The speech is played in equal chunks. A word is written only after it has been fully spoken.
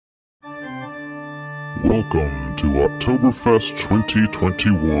Welcome to Oktoberfest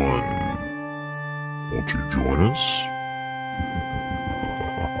 2021. Won't you join us?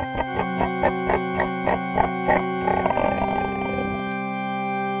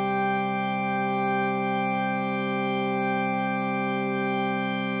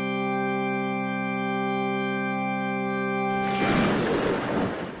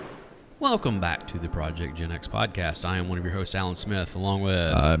 Welcome back to the Project Gen X podcast. I am one of your hosts, Alan Smith, along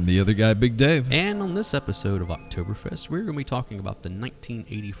with... I'm the other guy, Big Dave. And on this episode of Oktoberfest, we're going to be talking about the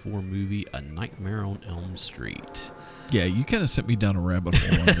 1984 movie A Nightmare on Elm Street. Yeah, you kind of sent me down a rabbit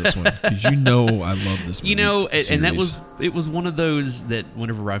hole on this one, because you know I love this movie. You know, and that was one of those that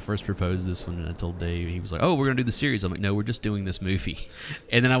whenever I first proposed this one, and I told Dave, he was like, oh, we're going to do the series. I'm like, no, we're just doing this movie.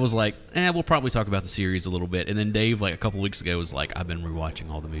 And then I was like, we'll probably talk about the series a little bit. And then Dave, like a couple weeks ago, was like, I've been rewatching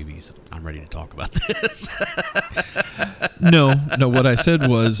all the movies. I'm ready to talk about this. No, what I said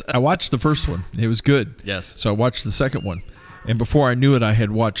was, I watched the first one. It was good. Yes. So I watched the second one. And before I knew it, I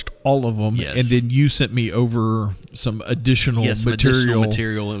had watched all of them. Yes. And then you sent me over some additional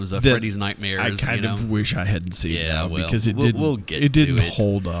material. It was Freddy's Nightmares. I kind of wish I hadn't seen it now, well, because it didn't didn't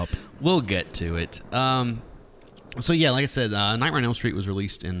hold up. We'll get to it. So yeah, like I said, Nightmare on Elm Street was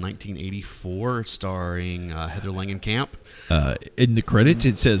released in 1984, starring Heather Langenkamp. In the credits,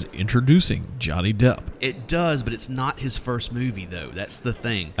 it says, introducing Johnny Depp. It does, but it's not his first movie, though. That's the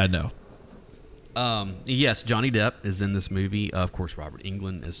thing. I know. Yes, Johnny Depp is in this movie. Of course, Robert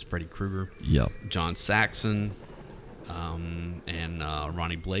Englund is Freddy Krueger. Yep. John Saxon, and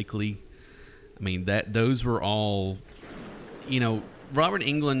Ronnie Blakely. I mean, those were all, Robert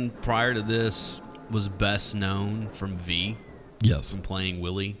Englund prior to this was best known from V. Yes. From playing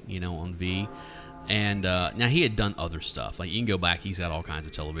Willie, on V. And now he had done other stuff. Like, you can go back, he's got all kinds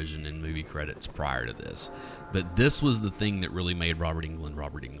of television and movie credits prior to this. But this was the thing that really made Robert Englund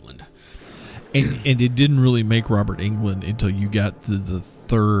Robert Englund. And it didn't really make Robert Englund until you got to the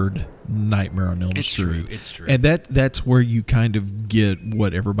third Nightmare on Elm Street. It's true. And that's where you kind of get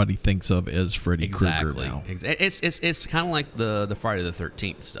what everybody thinks of as Freddy Krueger now. It's kind of like the Friday the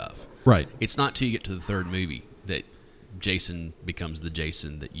 13th stuff. Right. It's not till you get to the third movie that Jason becomes the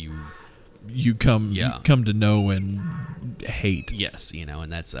Jason that you come to know and hate. Yes,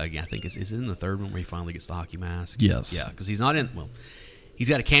 and that's, again, I think is it in the third one where he finally gets the hockey mask? Yes. Yeah, because he's not in, he's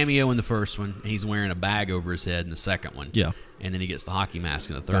got a cameo in the first one, and he's wearing a bag over his head in the second one. Yeah. And then he gets the hockey mask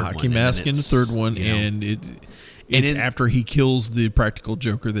in the third one. The hockey mask in the third one, and it's after he kills the practical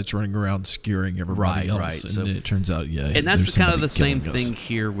Joker that's running around scaring everybody else. Right. And so, it turns out, and that's kind of the same thing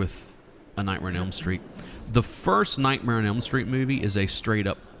here with A Nightmare on Elm Street. The first Nightmare on Elm Street movie is a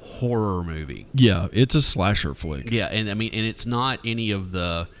straight-up horror movie. Yeah, it's a slasher flick. Yeah, and it's not any of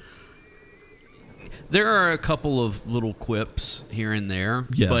the... There are a couple of little quips here and there,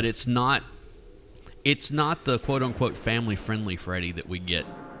 but it's not the quote unquote family friendly Freddy that we get.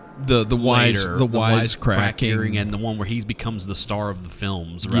 The wise cracking, and the one where he becomes the star of the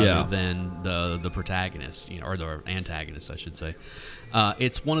films rather than the protagonist, or the antagonist, I should say.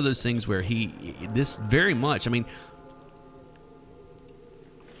 It's one of those things where this very much, and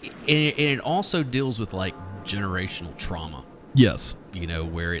it also deals with like generational trauma. Yes.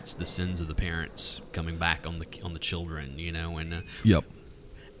 Where it's the sins of the parents coming back on the children, and yep.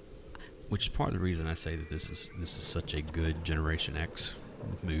 Which is part of the reason I say that this is such a good Generation X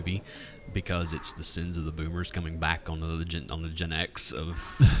movie, because it's the sins of the boomers coming back on the Gen X of,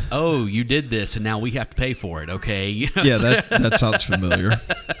 oh, you did this and now we have to pay for it, okay? Yeah, that sounds familiar.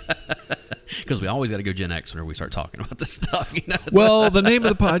 Because we always got to go Gen X whenever we start talking about this stuff. Well, the name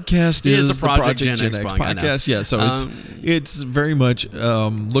of the podcast is the Project Gen X podcast. Yeah, so it's very much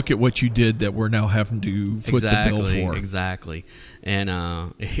look at what you did that we're now having to foot the bill for. Exactly.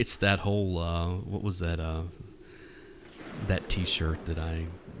 And it's that whole, what was that T-shirt that I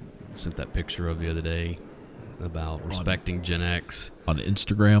sent that picture of the other day about respecting Gen X. On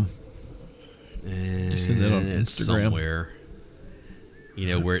Instagram? And you said that on Instagram? Somewhere.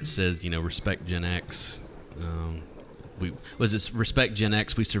 Where it says, respect Gen X. Respect Gen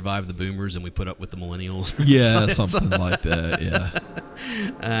X, we survived the boomers and we put up with the millennials. Yeah, something like that, yeah.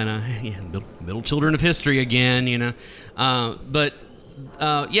 And, middle children of history again, But,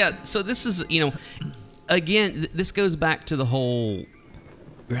 so this is, again, this goes back to the whole,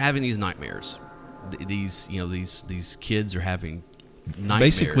 you're having these nightmares. These kids are having nightmares.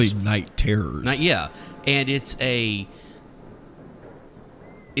 Basically night terrors. And it's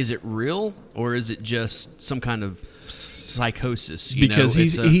is it real or is it just some kind of psychosis? Because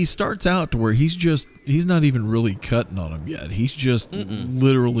he starts out to where he's not even really cutting on him yet. He's just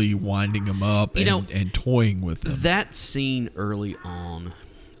literally winding him up and toying with him. That scene early on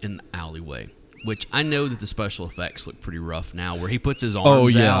in the alleyway which I know that the special effects look pretty rough now, where he puts his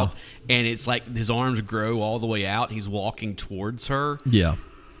arms out, and it's like his arms grow all the way out. And he's walking towards her. Yeah.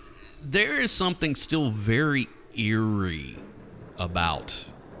 There is something still very eerie about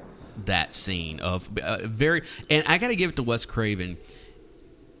that scene of and I got to give it to Wes Craven.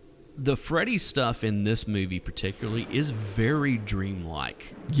 The Freddy stuff in this movie particularly is very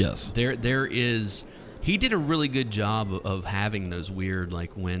dreamlike. Yes. There is. He did a really good job of having those weird,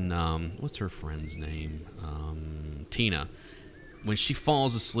 like when what's her friend's name? Tina. When she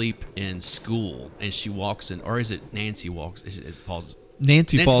falls asleep in school and she walks in, or is it Nancy walks?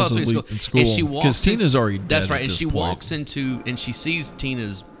 Nancy falls asleep in school because Tina's already dead. That's right, and she walks into and she sees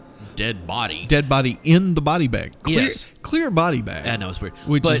Tina's dead body in the body bag. Clear body bag. I know it's weird,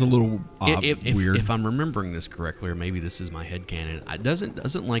 which is a little weird. If I'm remembering this correctly, or maybe this is my headcanon,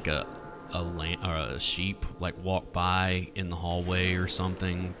 doesn't like a lamb or a sheep like walk by in the hallway or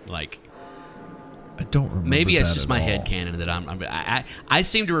something like. I don't remember. Maybe it's just my all. headcanon that I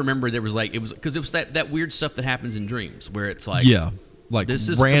seem to remember there was like it was because it was that weird stuff that happens in dreams where it's like like this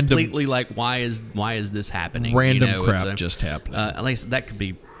is random, completely like why is this happening? Random crap just happening. At least that could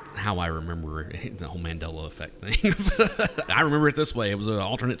be how I remember the whole Mandela effect thing. I remember it this way. It was an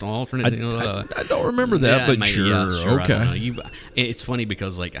alternate. I don't remember that, but sure. Okay. It's funny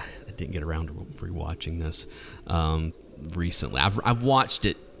because like I didn't get around to rewatching this recently. I've watched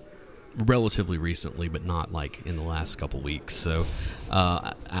it relatively recently, but not like in the last couple weeks. So,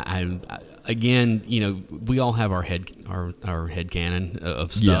 I again, we all have our headcanon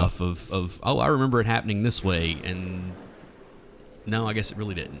of stuff of I remember it happening this way, and no, I guess it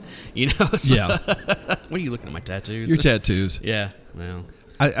really didn't. So, what are you looking at? My tattoos? Your tattoos. Yeah. Well,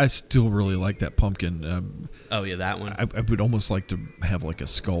 I still really like that pumpkin. Oh yeah, that one. I would almost like to have like a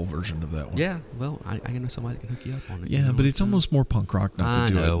skull version of that one. Yeah, well, I know somebody that can hook you up on it. Yeah, but it's almost more punk rock not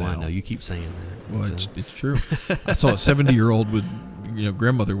to do it now. I know. You keep saying that. Well, it's true. I saw a 70-year-old with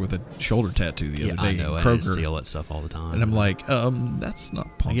grandmother with a shoulder tattoo the other day. I know. In Kroger. I see all that stuff all the time. And I'm like, that's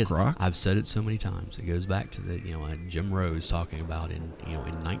not punk rock. I've said it so many times. It goes back to the Jim Rose talking about in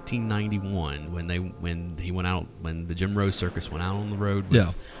 1991 when the Jim Rose Circus went out on the road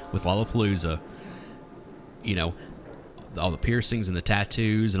with Lollapalooza. All the piercings and the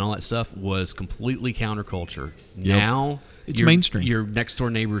tattoos and all that stuff was completely counterculture. Yep. Now it's mainstream. Your next door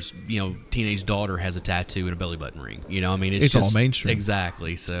neighbor's teenage daughter has a tattoo and a belly button ring. It's all mainstream.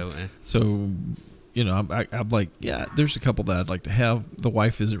 Exactly. So I'm like, there's a couple that I'd like to have. The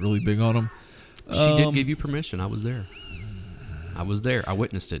wife isn't really big on them. She did give you permission. I was there. I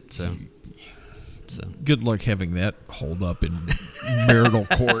witnessed it. So good luck having that hold up in marital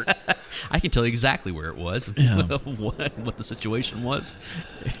court. I can tell you exactly where it was, what the situation was,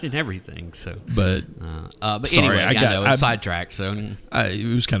 and everything. So, but sorry, anyway, I got sidetracked. So,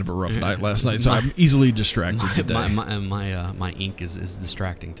 it was kind of a rough night last night, so I'm easily distracted today. My ink is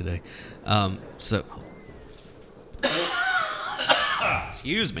distracting today.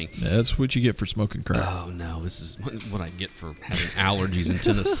 Excuse me. That's what you get for smoking crack. Oh, no. This is what I get for having allergies in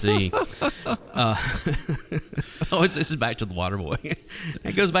Tennessee. This is back to the water boy.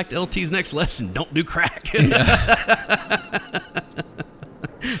 It goes back to LT's next lesson. Don't do crack.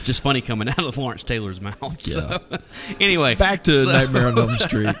 Just funny coming out of Lawrence Taylor's mouth. Yeah. So, anyway. Back to Nightmare on Elm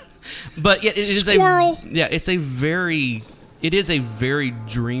Street. But it is Squirrel! It is a very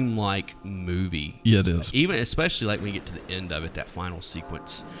dreamlike movie. Yeah, it is. Especially like when you get to the end of it, that final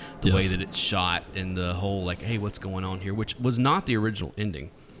sequence, the way that it's shot, and the whole like, hey, what's going on here? Which was not the original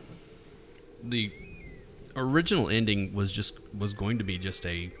ending. The original ending was going to be just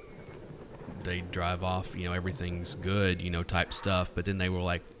they drive off, everything's good, type stuff. But then they were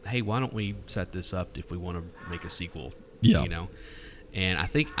like, hey, why don't we set this up if we want to make a sequel? Yeah. And I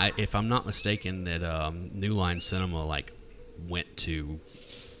think if I'm not mistaken, that New Line Cinema went to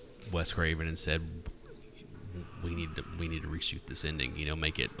Wes Craven and said, we need to reshoot this ending,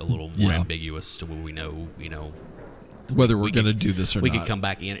 make it a little more ambiguous to where we know, whether we're going to do this or not. We could come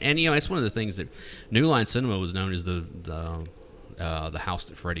back in. And it's one of the things that New Line Cinema was known as the house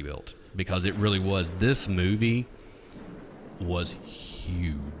that Freddy built, because it really was. This movie was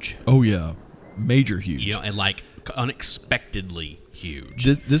huge. Oh yeah, major huge. And unexpectedly huge.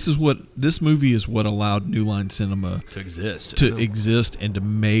 This movie is what allowed New Line Cinema to exist and to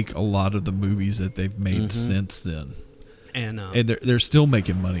make a lot of the movies that they've made since then. And they're still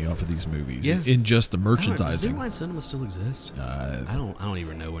making money off of these movies in just the merchandising. Does New Line Cinema still exist? I don't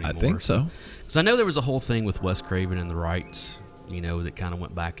even know anymore. I think so. Because I know there was a whole thing with Wes Craven and the rights, that kind of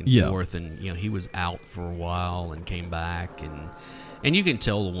went back and forth, and he was out for a while and came back, and you can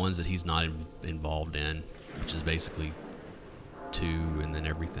tell the ones that he's not involved in, which is basically 2, and then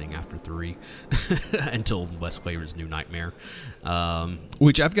everything after 3 until Wes Craven's New Nightmare.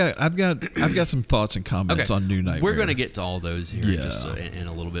 Which I've got some thoughts and comments on New Nightmare. We're going to get to all those here in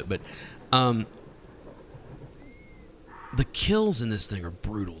a little bit, but the kills in this thing are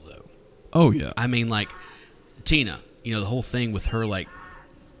brutal, though. Oh yeah. I mean, like Tina, the whole thing with her, like,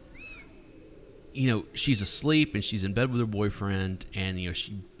 she's asleep and she's in bed with her boyfriend, and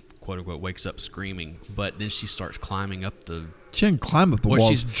she quote unquote wakes up screaming, but then she starts climbing up the. She didn't climb up the walls.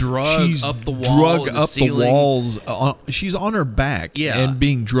 She's drugged up the wall. The walls. She's on her back and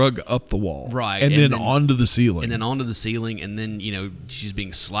being drugged up the wall. Right. And then onto the ceiling. And then, she's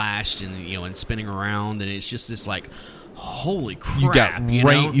being slashed and spinning around. And it's just this, like, holy crap.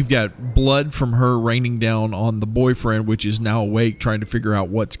 You've got blood from her raining down on the boyfriend, which is now awake, trying to figure out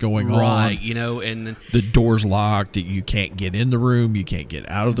what's going on. Right, and then the door's locked. You can't get in the room. You can't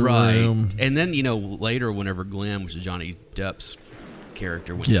get out of the room. And then, later, whenever Glenn, which is Johnny Depp's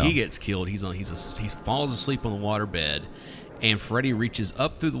character, when he gets killed, he falls asleep on the waterbed, and Freddy reaches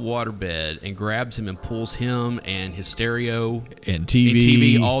up through the waterbed and grabs him and pulls him and his stereo and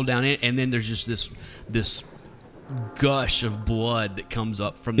TV all down in, and then there's just this gush of blood that comes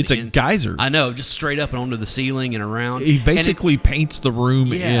up from it's a geyser. I know, just straight up and onto the ceiling and around. He basically paints the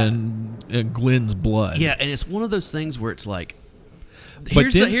room in Glenn's blood. Yeah, and it's one of those things where it's like, then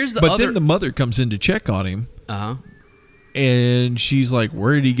the mother comes in to check on him. And she's like,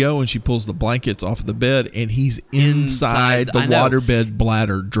 where did he go? And she pulls the blankets off of the bed, and he's inside the waterbed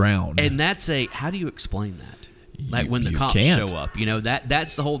bladder, drowned. And that's how do you explain that? Like when the cops show up,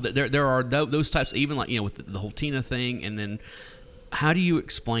 that's the whole. There are those types, even like with the whole Tina thing, and then how do you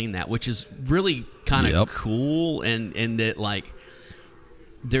explain that? Which is really kind of cool, and that like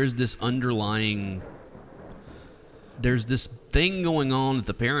there's this thing going on that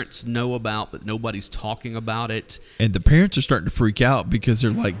the parents know about, but nobody's talking about it. And the parents are starting to freak out because they're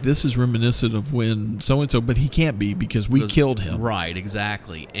like, this is reminiscent of when so and so, but he can't be because we killed him. Right,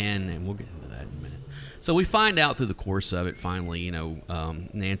 exactly, and we'll get into that in a minute. So we find out through the course of it, finally,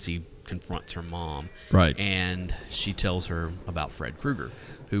 Nancy confronts her mom. Right. And she tells her about Fred Krueger,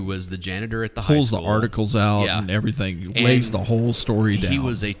 who was the janitor at the high school. Pulls the articles out and everything, lays the whole story down. He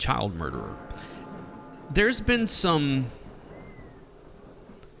was a child murderer. There's been some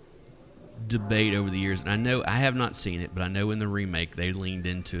debate over the years, and I know I have not seen it, but I know in the remake they leaned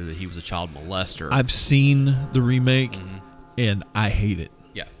into that he was a child molester. I've seen the remake, and I hate it.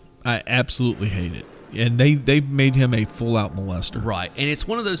 Yeah. I absolutely hate it. And they've made him a full-out molester. Right. And it's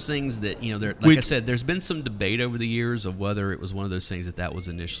one of those things that, I said, there's been some debate over the years of whether it was one of those things that was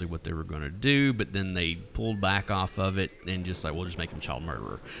initially what they were going to do, but then they pulled back off of it and just like, we'll just make him a child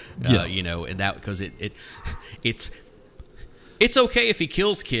murderer. And that because it's okay if he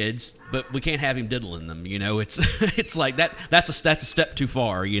kills kids, but we can't have him diddling them. It's like that's a step too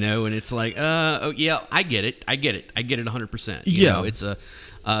far. And it's like, I get it 100%. It's a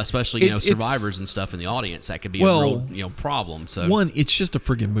especially survivors and stuff in the audience, that could be a real problem. So one, it's just a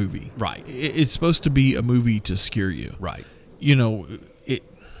friggin' movie, right? It's supposed to be a movie to scare you, right?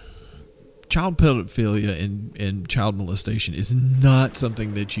 Child pedophilia and child molestation is not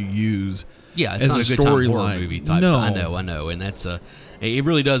something that you use. Yeah, it's as not a a good time horror storyline movie type. No, I know, and that's it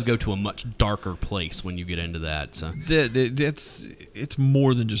really does go to a much darker place when you get into that. So it's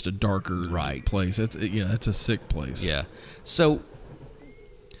more than just a darker place. It's a sick place. Yeah. So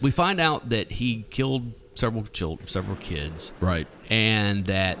we find out that he killed several kids, right, and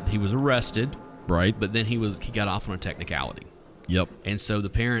that he was arrested, right, but then he got off on a technicality. Yep. And so the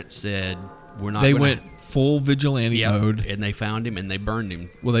parents said, "We're not." They went full vigilante mode, and they found him and they burned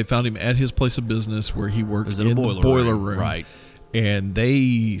him. Well, they found him at his place of business where he worked in the boiler room, right? And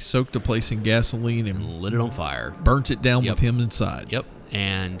they soaked the place in gasoline and lit it on fire, burnt it down with him inside. Yep.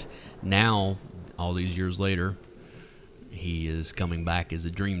 And now, all these years later, he is coming back as a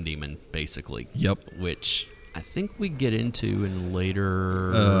dream demon, basically. Yep. Which I think we get into in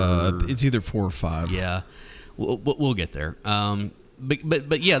later. It's either 4 or 5. Yeah, we'll get there.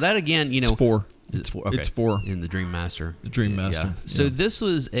 But yeah, that again, it's 4. It's 4. Okay. It's 4 in the Dream Master. The Dream Master. Yeah. So this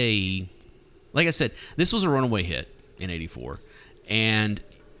was like I said, this was a runaway hit in '84, and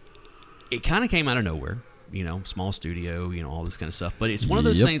it kind of came out of nowhere. Small studio, all this kind of stuff. But it's one of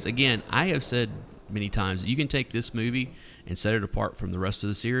those things. Again, I have said many times that you can take this movie and set it apart from the rest of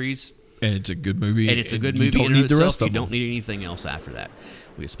the series, and it's a good movie. And it's a good movie. You don't need the rest of them. You don't need anything else after that.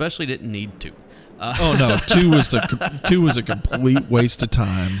 We especially didn't need 2. Oh no, 2 was a complete waste of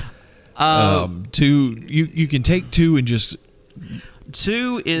time. 2, you can take 2 and just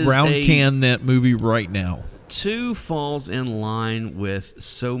 2 is can that movie right now. 2 falls in line with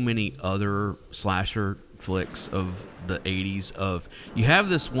so many other slasher flicks of the 80s. Of you have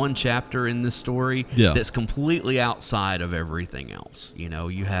this one chapter in this story that's completely outside of everything else. You know,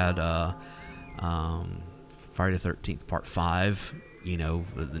 you had Friday the 13th Part 5. You know,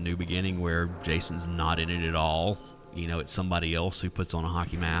 the New Beginning, where Jason's not in it at all. You know, it's somebody else who puts on a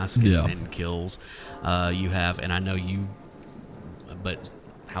hockey mask and kills. You have, and I know you, but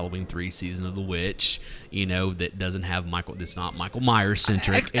Halloween 3 Season of the Witch, you know, that doesn't have Michael. It's not Michael Myers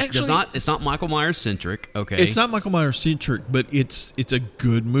centric. It's not Michael Myers centric. Okay, it's not Michael Myers centric, but it's a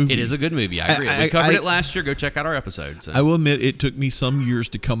good movie. It is a good movie. I agree. We covered it last year. Go check out our episode. So. I will admit, it took me some years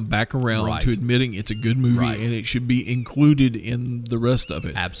to come back around to admitting it's a good movie, and it should be included in the rest of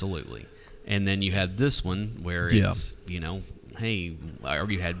it. Absolutely. And then you had this one where it's, you know, hey, I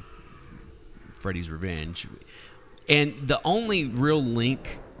already had Freddy's Revenge. And the only real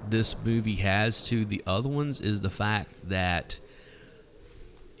link this movie has to the other ones is the fact that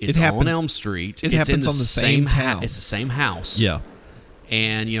it's on Elm Street. It happens on the same town. It's the same house. Yeah.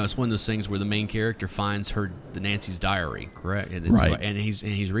 And, you know, it's one of those things where the main character finds the Nancy's diary, correct? And and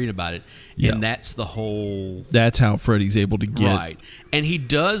he's reading about it. Yeah. And that's the whole... That's how Freddy's able to get... Right. And he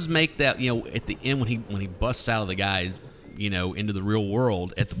does make that, you know, at the end when he busts out of the guy, you know, into the real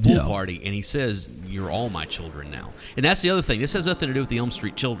world at the pool party, and he says, "You're all my children now." And that's the other thing. This has nothing to do with the Elm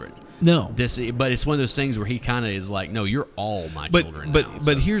Street children. No. But it's one of those things where he kind of is like, "No, you're all my children now."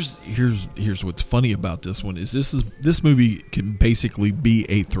 But here's what's funny about this one is this movie can basically be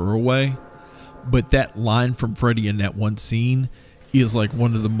a throwaway, but that line from Freddy in that one scene is like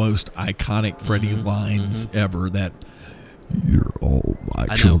one of the most iconic Freddy lines ever. That "You're all my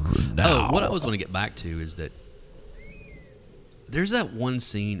children now." Oh, what I was going to get back to is that there's that one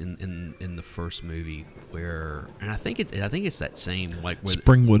scene in the first movie where, and I think it's that same like where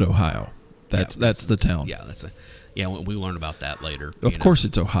Springwood, Ohio. That's the town. Yeah, we learn about that later. Of course,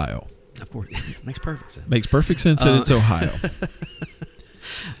 it's Ohio. Of course, makes perfect sense. Makes perfect sense that it's Ohio.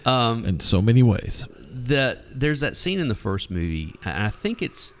 In so many ways. There's that scene in the first movie, and I think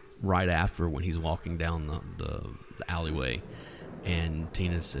it's right after when he's walking down the alleyway. And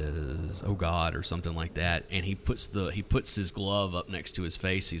Tina says, "Oh God," or something like that, and he puts his glove up next to his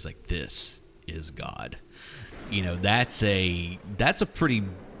face. He's like, "This is God." You know, that's a pretty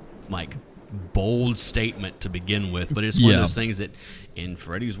like bold statement to begin with, but it's one of those things that in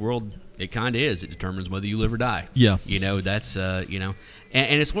Freddy's world it kind of is. It determines whether you live or die. Yeah, you know, that's you know,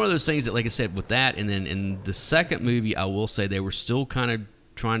 and it's one of those things that, like I said, with that, and then in the second movie, I will say they were still kind of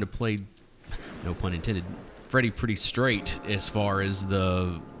trying to play, no pun intended, Freddy pretty straight as far as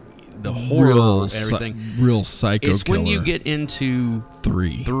the horror and everything. Real psycho It's killer. when you get into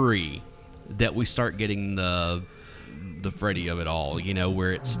three that we start getting the Freddy of it all, you know,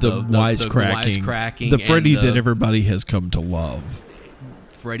 where it's the wisecracking, the Freddy that everybody has come to love.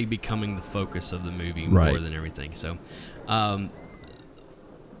 Freddy becoming the focus of the movie more than everything. So,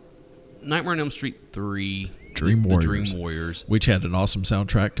 Nightmare on Elm Street 3, Dream Warriors. The Dream Warriors, which had an awesome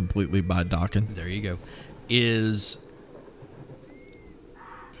soundtrack completely by Dokken. There you go.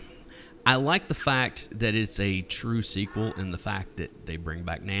 I like the fact that it's a true sequel, and the fact that they bring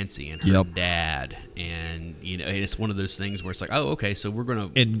back Nancy and her dad, and you know, it's one of those things where it's like, oh, okay, so we're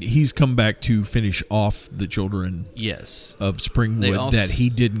gonna. And he's come back to finish off the children. Yes. Of Springwood that he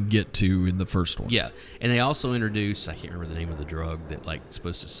didn't get to in the first one. Yeah, and they also introduce, I can't remember the name of the drug that like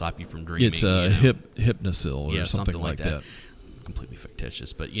supposed to stop you from dreaming. It's Hypnosil or something like that. Completely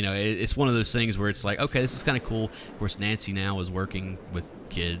fictitious, but you know, it's one of those things where it's like, okay, this is kind of cool. Of course, Nancy now is working with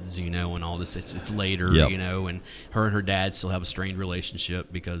kids, you know, and all this. It's later, you know, and her dad still have a strained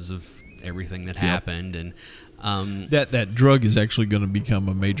relationship because of everything that happened, and that drug is actually going to become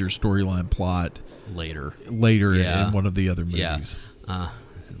a major storyline plot later in one of the other movies.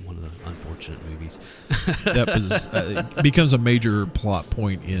 One of the unfortunate movies. That was becomes a major plot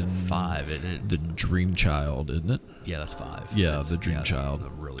point in 5, isn't it? The Dream Child, isn't it? Yeah, that's 5. Yeah, The Dream Child. A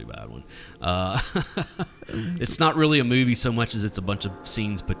really bad one. It's not really a movie so much as it's a bunch of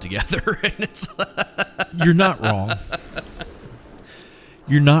scenes put together. And it's You're not wrong.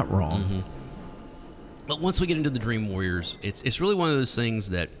 You're not wrong. Mm-hmm. But once we get into the Dream Warriors, it's really one of those things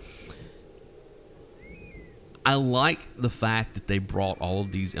that I like the fact that they brought all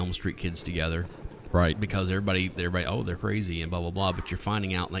of these Elm Street kids together. Right. Because everybody, oh, they're crazy and blah, blah, blah. But you're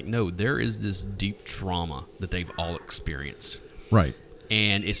finding out, like, no, there is this deep trauma that they've all experienced. Right.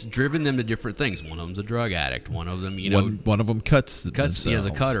 And it's driven them to different things. One of them's a drug addict. One of them, you know. One of them cuts themselves. He has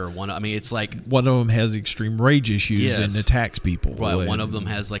a cutter. It's like. One of them has extreme rage issues and attacks people. Right. One of them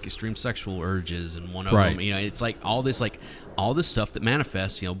has, like, extreme sexual urges. And one of them, you know, it's like all this stuff that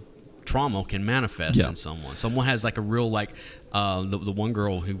manifests, you know, trauma can manifest in someone. Someone has like a real the one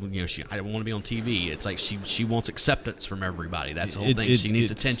girl who I don't want to be on TV. It's like she wants acceptance from everybody. That's the whole thing. She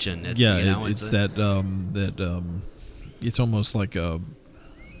needs attention. It's almost like a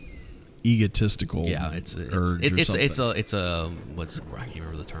egotistical urge. It's a what's I can't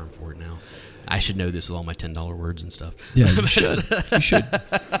remember the term for it now. I should know this with all my $10 words and stuff. Yeah, you should. You should.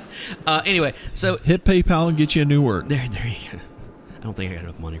 Anyway, so hit PayPal and get you a new word. There you go. I don't think I got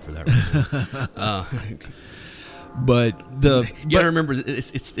enough money for that right now. But you gotta remember,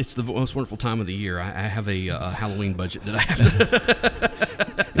 it's the most wonderful time of the year. I have a Halloween budget that I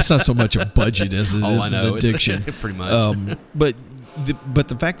have. It's not so much a budget as it is an addiction. Pretty much. But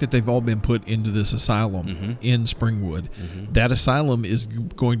the fact that they've all been put into this asylum in Springwood, that asylum is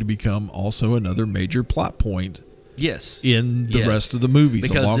going to become also another major plot point. Yes. In the rest of the movies,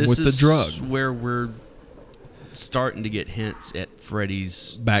 because along with the drug. Where we're starting to get hints at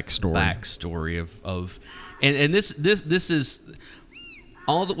Freddy's backstory of and this is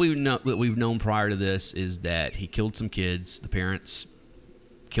all that we've known prior to this is that he killed some kids. The parents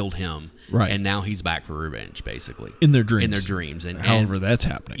killed him, right? And now he's back for revenge, basically in their dreams. And however that's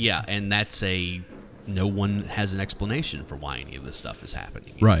happening, and that's no one has an explanation for why any of this stuff is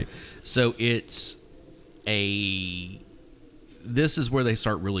happening, right? So this is where they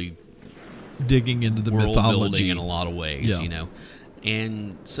start really digging into the mythology in a lot of ways,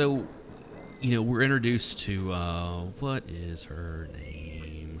 and so we're introduced to what is her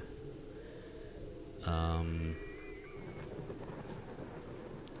name?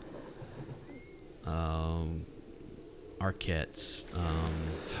 Arquette's.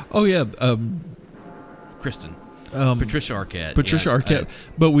 Kristen. Patricia Arquette. Arquette.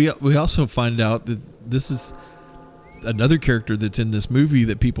 But we also find out that this is another character that's in this movie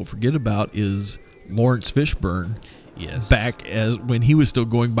that people forget about is Lawrence Fishburne. Yes. Back as when he was still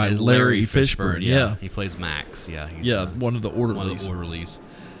going by Larry Fishburne. Yeah. He plays Max. One of the orderlies.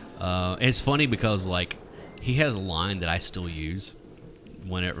 And it's funny because he has a line that I still use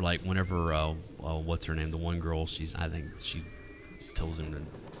whenever what's her name? The one girl, I think she tells him to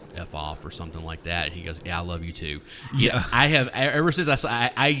F off or something like that. He goes, "Yeah, I love you too." Yeah, I have ever since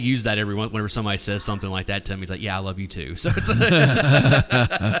I use that whenever somebody says something like that to me. He's like, "Yeah, I love you too." So it's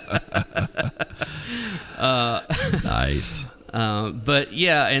nice. But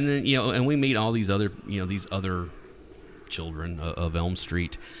yeah, and then and we meet all these other children of Elm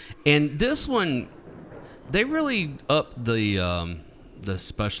Street, and this one they really upped the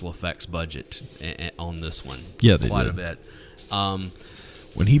special effects budget on this one. Yeah, they quite did. A bit.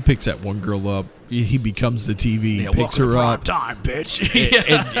 When he picks that one girl up, he becomes the TV, picks her up, time, bitch,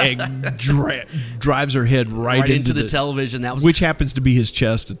 and drives her head right into the television. That was, which happens to be his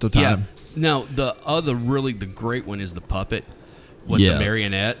chest at the time. Yeah. No, the great one is the puppet with the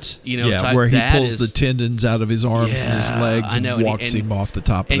marionette. Where he pulls the tendons out of his arms and his legs and walks him off the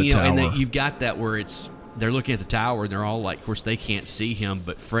top of the tower. And then you've got that where they're looking at the tower and they're all of course they can't see him,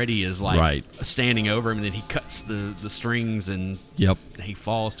 but Freddy is standing over him, and then he cuts the strings and he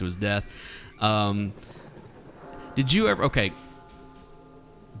falls to his death. Did you ever? Okay,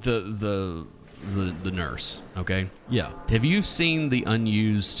 the nurse. Okay, yeah. Have you seen the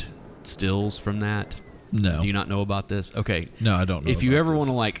unused stills from that? No. Do you not know about this? Okay, no, I don't know. If you ever want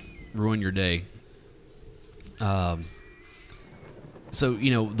to ruin your day, so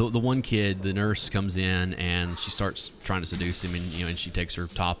the one kid, the nurse comes in and she starts trying to seduce him, and and she takes her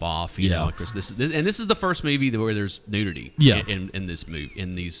top off. Because this is the first movie where there's nudity. In this movie,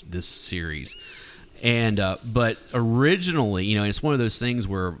 this series, and but originally, it's one of those things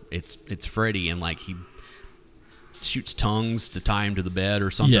where it's Freddy and he shoots tongues to tie him to the bed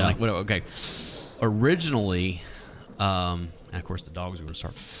or something whatever. Okay, originally, and of course the dogs are going to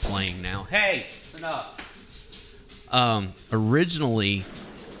start playing now. Hey, it's enough. Originally,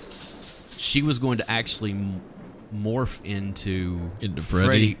 she was going to actually morph into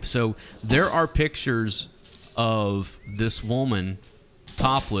Freddy. So there are pictures of this woman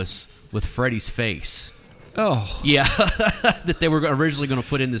topless with Freddy's face. Oh. Yeah. That they were originally going to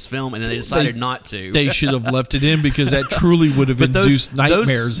put in this film, and then they decided not to. They should have left it in because that truly would have induced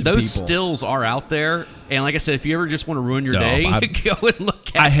nightmares in people. Those stills are out there, and like I said, if you ever just want to ruin your day, go and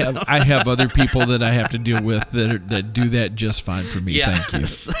look at them. I have other people that I have to deal with that do that just fine for me. Yeah. Thank you.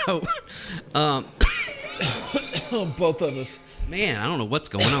 So, both of us. Man, I don't know what's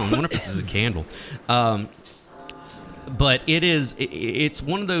going on. I wonder if this is a candle. But it's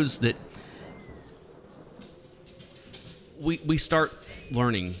one of those that we start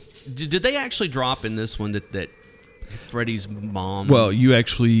learning. Did they actually drop in this one that Freddy's mom? Well, you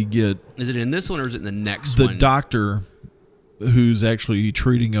actually get. Is it in this one or is it in the next one? The doctor who's actually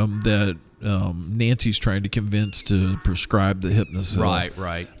treating him that Nancy's trying to convince to prescribe the Hypnocil.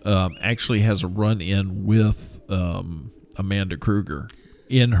 Right. Actually has a run-in with Amanda Kruger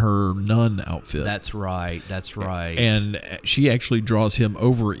in her nun outfit. That's right. And she actually draws him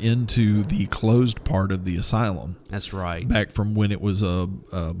over into the closed part of the asylum. That's right. Back from when it was a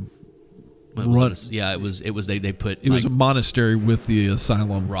it was they put it was a monastery with the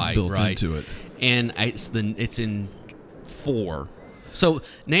asylum built into it. And it's in 4. So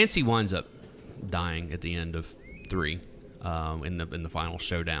Nancy winds up dying at the end of 3, in the final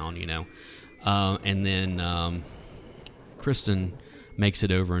showdown, and then Kristen makes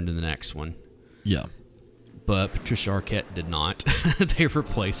it over into the next one. Yeah. But Patricia Arquette did not. They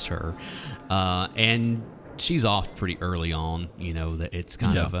replaced her, and she's off pretty early on. That it's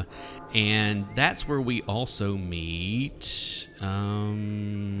kind of a, and that's where we also meet.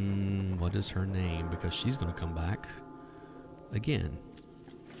 What is her name? Because she's going to come back again.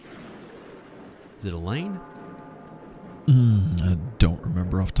 Is it Elaine? I don't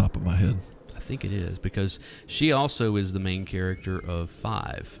remember off the top of my head. I think it is, because she also is the main character of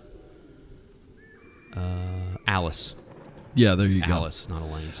 5. Alice. Yeah, there you go. Alice, not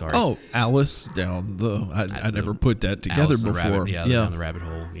Elaine, sorry. Oh, Alice down the... I never put that together Alice before. Rabbit, down the rabbit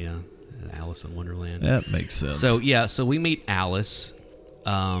hole, Alice in Wonderland. That makes sense. So we meet Alice,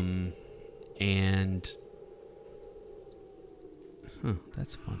 and...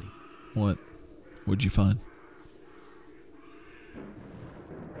 that's funny. What? What'd you find?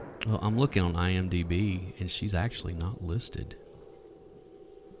 Well, I'm looking on IMDb, and she's actually not listed.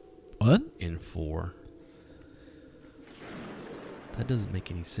 What? In 4. That doesn't make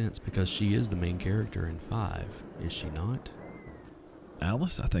any sense, because she is the main character in 5. Is she not?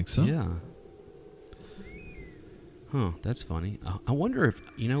 Alice? I think so. Yeah. Huh, that's funny. I wonder if...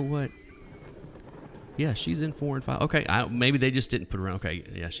 You know what? Yeah, she's in 4 and 5. Okay, maybe they just didn't put her on. Okay,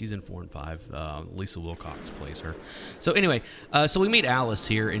 yeah, she's in 4 and 5. Lisa Wilcox plays her. So anyway, so we meet Alice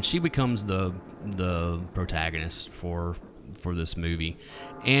here, and she becomes the protagonist for this movie.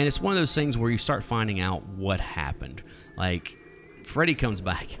 And it's one of those things where you start finding out what happened. Like, Freddy comes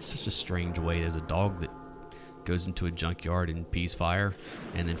back in such a strange way. There's a dog that goes into a junkyard and pees fire,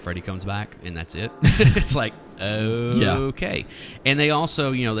 and then Freddy comes back, and that's it. It's like, okay. And they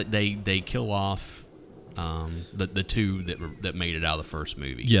also, that they kill off the 2 that made it out of the first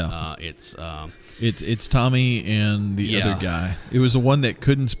movie. Yeah, it's Tommy and the other guy. It was the one that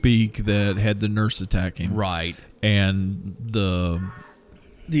couldn't speak that had the nurse attack him, right? And the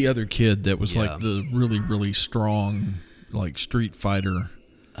other kid that was like the really, really strong, like street fighter.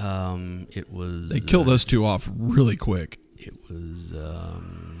 It was they killed those 2 off really quick. It was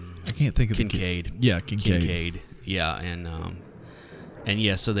I can't think of Kincaid. Kincaid. Yeah, and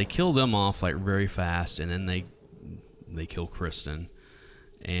yeah, so they kill them off like very fast, and then they kill Kristen,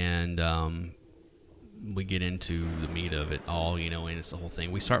 and we get into the meat of it all, and it's the whole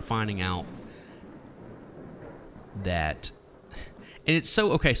thing. We start finding out that, and it's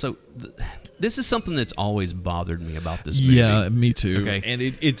so okay. So this is something that's always bothered me about this movie. Yeah, me too. Okay, and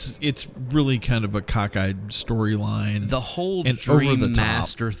it's really kind of a cockeyed storyline. The whole Dream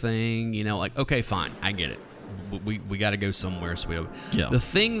Master thing, like okay, fine, I get it. We got to go somewhere. So the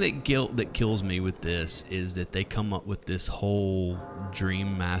thing that kills me with this is that they come up with this whole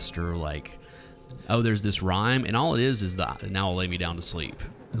Dream Master, like, oh, there's this rhyme, and all it is the now I'll lay me down to sleep,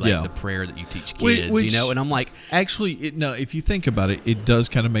 like the prayer that you teach kids, which, and I'm like, actually, if you think about it, it does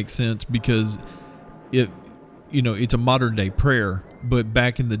kind of make sense, because it's a modern day prayer, but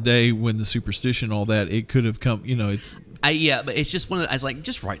back in the day when the superstition, all that, it could have come, but it's just one of the, I was like,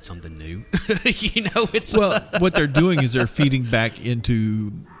 just write something new. It's what they're doing is they're feeding back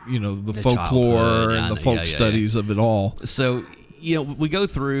into the folklore and the folk studies of it all. So we go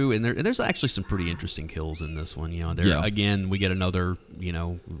through, and there's actually some pretty interesting kills in this one. Again, we get another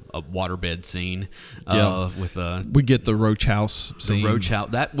a waterbed scene with we get the roach house scene. The roach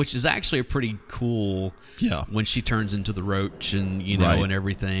house, which is actually a pretty cool. Yeah, when she turns into the roach and and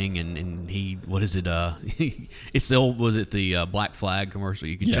everything, and he, what is it? It's the old, was it the Black Flag commercial?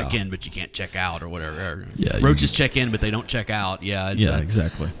 You can check in, but you can't check out, or whatever. Yeah, roaches check in, but they don't check out. Yeah, it's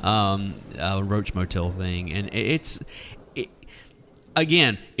exactly. A Roach Motel thing, and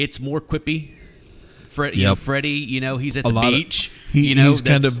again, it's more quippy. Freddy, he's at the beach. He's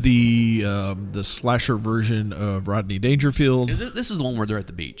kind of the slasher version of Rodney Dangerfield. This is the one where they're at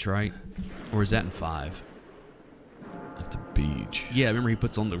the beach, right? Or is that in 5? At the beach. Yeah, remember he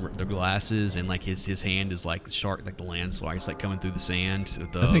puts on the glasses, and like his hand is like the shark, like the landslide. It's like coming through the sand.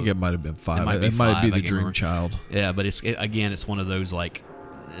 I think it might have been 5. It might be the Dream Child. Yeah, but it's one of those like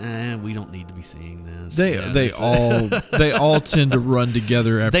we don't need to be seeing this. They all tend to run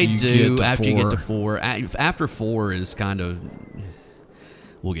together after you get to 4. You get to 4. After 4 is kind of,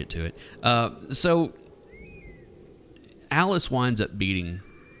 we'll get to it. So Alice winds up beating,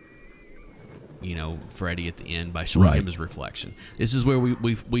 Freddy at the end by showing him his reflection. This is where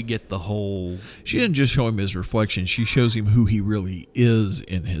we get the whole... She didn't just show him his reflection. She shows him who he really is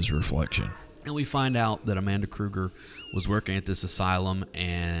in his reflection. And we find out that Amanda Kruger was working at this asylum,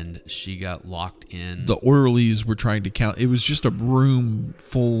 and she got locked in. The orderlies were trying to count. It was just a room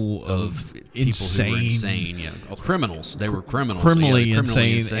full of insane, people who were insane, criminals. They were criminals, criminally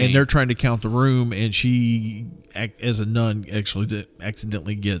insane, and they're trying to count the room. And she, as a nun, actually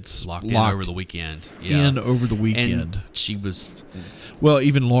accidentally gets locked in over the weekend. And she was. Well,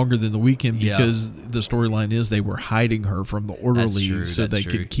 even longer than the weekend, because the storyline is they were hiding her from the orderlies so they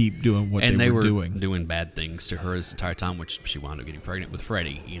could keep doing what they were doing. Doing bad things to her this entire time, which she wound up getting pregnant with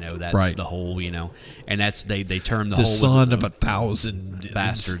Freddy. That's the whole, and that's they term the whole son of 1,000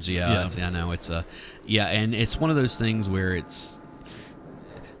 bastards. Yeah, I know it's and it's one of those things where it's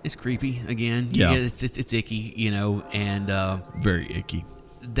creepy again. Yeah, it's icky, and very icky.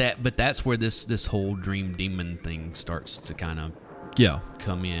 But that's where this whole dream demon thing starts to kind of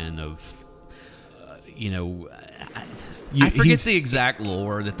come in of, I forget the exact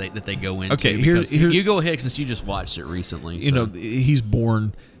lore that they go into. Okay, here's you go ahead since you just watched it recently. He's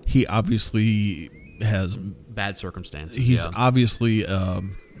born. He obviously has bad circumstances. He's obviously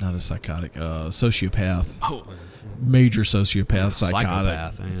not a psychotic, sociopath. Oh, major sociopath,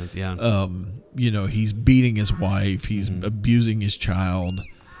 psychopath. He's beating his wife. He's abusing his child.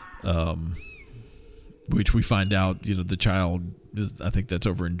 Which we find out, the child is, I think that's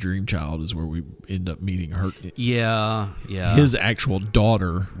over in Dream Child is where we end up meeting her. Yeah. His actual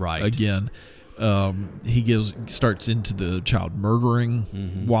daughter. Right. Again, he starts into the child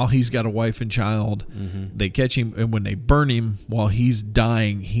murdering while he's got a wife and child. They catch him, and when they burn him while he's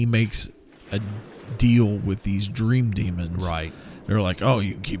dying, he makes a deal with these dream demons. Right. They're like, oh,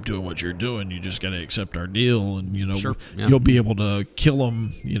 you can keep doing what you're doing. You just got to accept our deal, and you'll be able to kill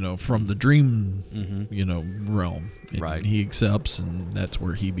them, from the dream, realm. And right. He accepts, and that's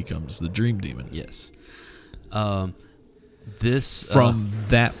where he becomes the dream demon. Yes. From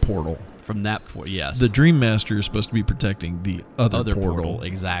that portal. From that portal, yes. The Dream Master is supposed to be protecting the other portal.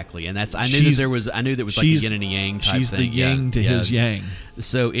 Exactly, and that's I knew there was like a yin and a yang type she's thing. She's the yang to his yang.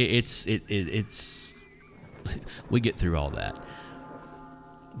 So it's we get through all that.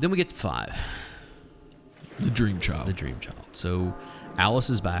 Then we get to 5. The Dream Child. So Alice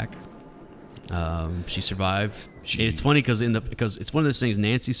is back. She survived. It's funny because it's one of those things.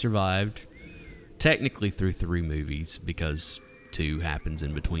 Nancy survived technically through 3 movies because 2 happens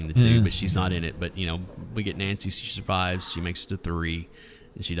in between the 2, but she's not in it. But we get Nancy. She survives. She makes it to 3,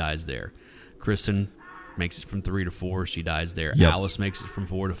 and she dies there. Kristen makes it from 3 to 4. She dies there. Yep. Alice makes it from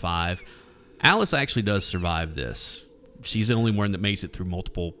 4 to 5. Alice actually does survive this. She's the only one that makes it through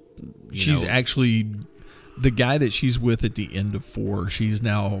multiple. She's actually the guy that she's with at the end of 4. She's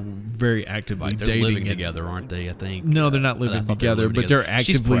now very actively they're dating. Living together, aren't they? I think. No, they're not living together, but they're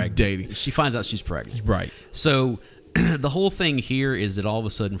actively dating. She finds out she's pregnant. Right. So the whole thing here is that all of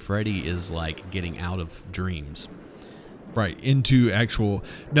a sudden Freddy is like getting out of dreams. Right into actual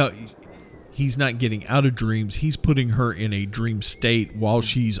no. He's not getting out of dreams. He's putting her in a dream state while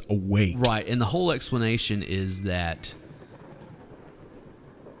she's awake. Right, and the whole explanation is that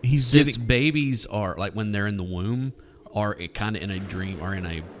since babies are like when they're in the womb are kind of in a dream or in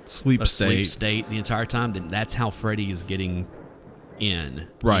a sleep state the entire time. Then that's how Freddy is getting in,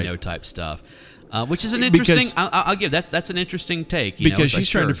 right? Type stuff, which is an interesting. I'll give that's an interesting take because she's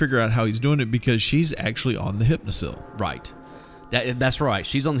trying to figure out how he's doing it because she's actually on the Hypnosil. Right. That's right.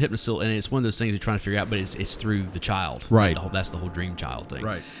 She's on the Hypnosil, and it's one of those things you're trying to figure out, but it's through the child. Right. That's the whole dream child thing.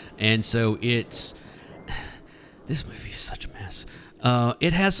 Right. And so this movie is such a mess.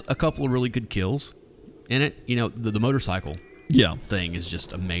 It has a couple of really good kills in it. The motorcycle thing is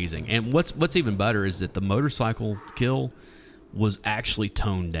just amazing. And what's even better is that the motorcycle kill was actually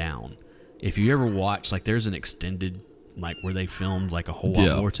toned down. If you ever watch, like there's an extended, like where they filmed like a whole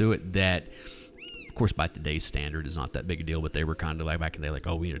lot more to it that... Of course, by today's standard, is not that big a deal, but they were kind of like back in the day, like,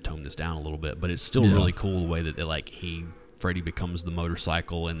 oh, we need to tone this down a little bit. But it's still really cool the way that Freddy becomes the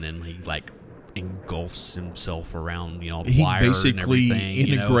motorcycle, and then he like engulfs himself around, wire and everything. He basically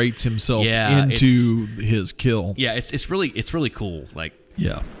integrates himself into his kill. Yeah, it's really cool. Like,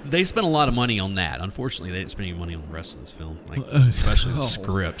 they spent a lot of money on that. Unfortunately, they didn't spend any money on the rest of this film, like especially the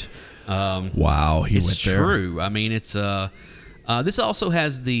script. Wow, it's true. I mean, it's this also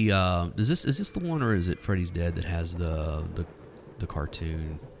has the is this the one or is it Freddy's Dead that has the the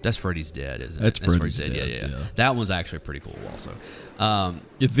cartoon. That's Freddy's Dead, isn't it? That's Freddy's Dead. Yeah. That one's actually pretty cool. Also, a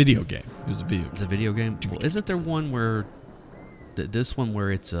video game. It was a video game. It's a video game. Well, isn't there one where this one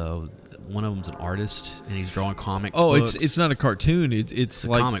where it's one of them's an artist and he's drawing comic books? It's not a cartoon. It's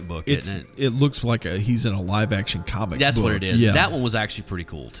like a comic book. Isn't it? It looks like he's in a live action comic. That's book. what it is. Yeah. That one was actually pretty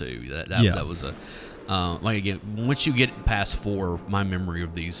cool too. That was a. Like again, once you get past 4, my memory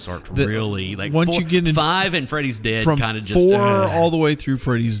of these starts really like. Once you get in 5 and Freddy's Dead, from kind of just 4 all the way through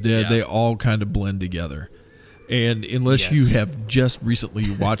Freddy's Dead, they all kind of blend together. And unless you have just recently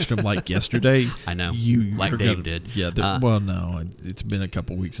watched them like yesterday, I know, like Dave did. Yeah. Well, no, it's been a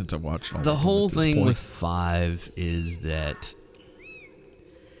couple weeks since I watched all. The whole thing with 5 is that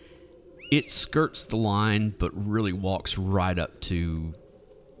it skirts the line, but really walks right up to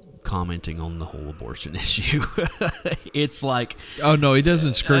commenting on the whole abortion issue. It's like, oh no, it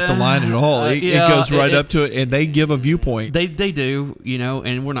doesn't skirt the line at all. It goes right up to it, and they give a viewpoint. They do,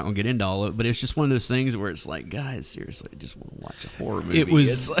 and we're not going to get into all of it, but it's just one of those things where it's like, guys, seriously, I just want to watch a horror movie. It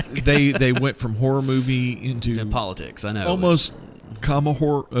was like they went from horror movie into politics. I know, almost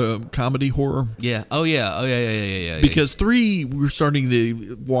comedy horror. Yeah. Oh yeah. Because 3, we're starting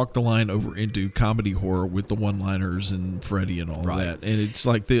to walk the line over into comedy horror with the one-liners and Freddy and all that, and it's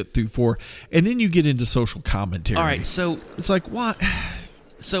like through 4, and then you get into social commentary. All right, so it's like what?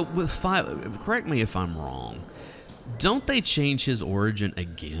 So with 5, correct me if I'm wrong. Don't they change his origin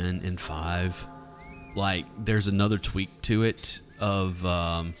again in 5? Like, there's another tweak to it of.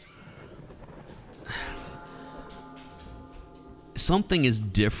 Something is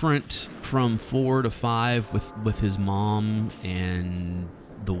different from 4 to 5 with his mom and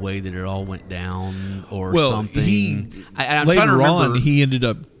the way that it all went down, or something. I'm later trying to remember. on, he ended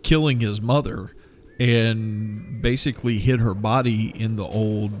up killing his mother and basically hid her body in the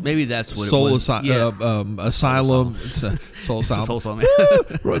old maybe that's what soul it was. asylum. It's a soul asylum. Soul asylum.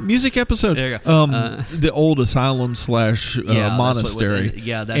 Music episode. There you go. The old asylum / monastery.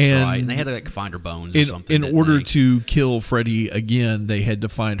 That's right. And they had to find her bones or something. In order to kill Freddy again, they had to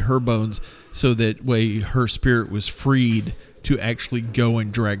find her bones, so that way her spirit was freed to actually go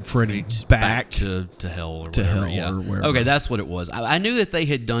and drag Freddy back to hell or to whatever. hell or wherever. Okay, that's what it was. I knew that they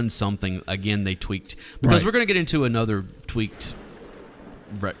had done something. Again, they tweaked, because we're going to get into another tweaked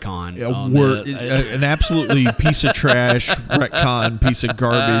retcon. An absolutely piece of trash retcon, piece of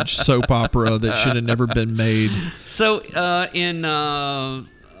garbage soap opera that should have never been made. So in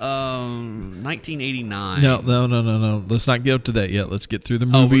 1989. No. Let's not get up to that yet. Let's get through the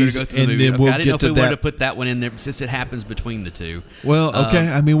movies, we're gonna go through the movie. then we'll I didn't get know to if we that. wanted to put that one in there since it happens between the two. Well, okay.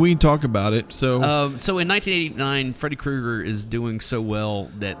 I mean, we can talk about it. So in 1989, Freddy Krueger is doing so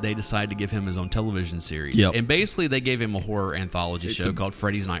well that they decided to give him his own television series. Yep. And basically, they gave him a horror anthology show called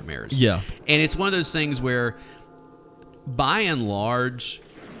Freddy's Nightmares. Yeah. And it's one of those things where, by and large,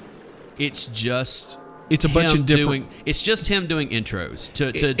 it's a bunch of different. It's just him doing intros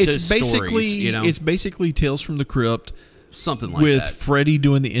to stories. It's basically Tales from the Crypt, something like with that. Freddy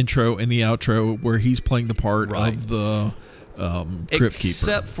doing the intro and the outro, where he's playing the part of the Crypt Keeper.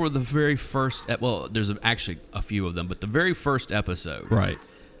 Except for the very first. Well, there's actually a few of them, but the very first episode,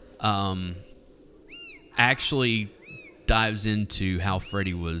 actually dives into how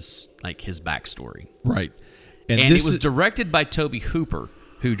Freddy was, like, his backstory, right, and it was directed by Tobe Hooper,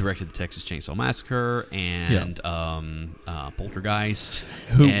 who directed the Texas Chainsaw Massacre and Poltergeist.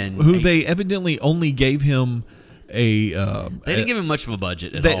 They evidently only gave him they didn't give him much of a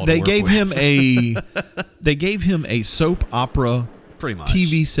budget at all. They gave him a soap opera pretty much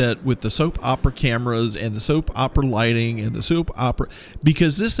TV set with the soap opera cameras and the soap opera lighting and the soap opera,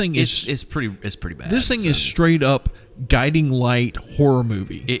 because this thing is it's pretty bad. This thing is straight up guiding light horror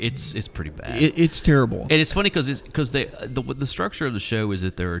movie. It's pretty bad. It's terrible. And it's funny because the structure of the show is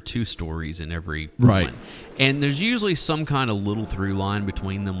that there are 2 stories in every one. And there's usually some kind of little through line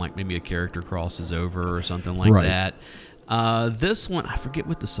between them, like maybe a character crosses over or something like that. This one, I forget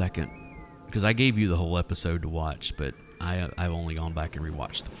what the second, because I gave you the whole episode to watch, but I've only gone back and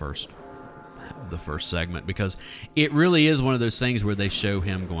rewatched the first segment, because it really is one of those things where they show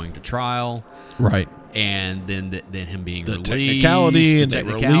him going to trial, right, and then him being released, technicality, and they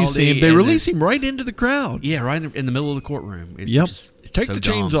release him. They release him right into the crowd. Yeah, right in the middle of the courtroom. Take the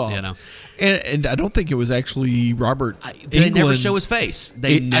chains off. And I don't think it was actually Robert Englund. They never show his face.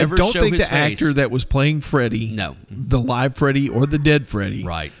 I don't think the actor that was playing Freddy, the live Freddy or the dead Freddy,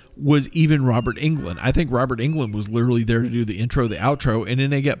 was even Robert Englund. I think Robert Englund was literally there to do the intro, the outro, and then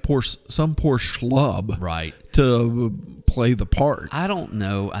they got some poor schlub to play the part. I don't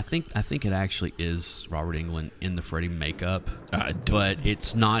know. I think it actually is Robert Englund in the Freddy makeup, but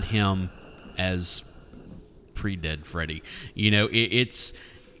it's not him as pre-dead Freddy. It's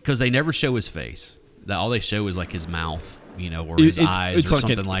because they never show his face. All they show is like his mouth, or his eyes, or like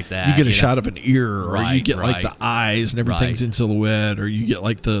something like that. You get a shot of an ear, or right, you get like the eyes and everything's in silhouette, or you get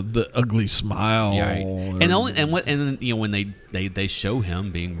like the ugly smile. Right. When they show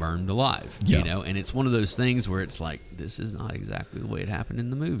him being burned alive, and it's one of those things where it's like, this is not exactly the way it happened in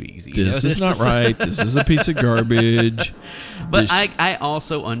the movies. This is not right. This is a piece of garbage. But I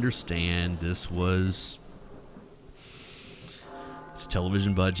also understand this was it's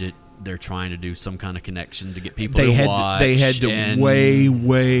television budget. They're trying to do some kind of connection to get people to watch. They had to way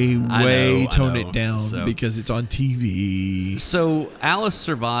tone it down because it's on TV. So Alice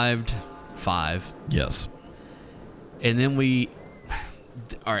survived 5. Yes. And then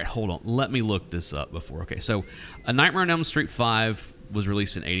all right, hold on. Let me look this up before. Okay, so A Nightmare on Elm Street 5 was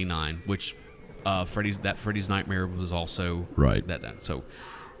released in 1989, which Freddy's Nightmare was also right. So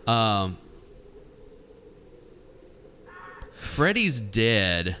Freddy's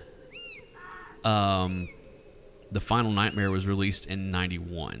Dead, the Final Nightmare was released in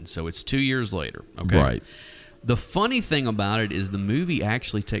 91, so it's 2 years later. Okay, right. The funny thing about it is the movie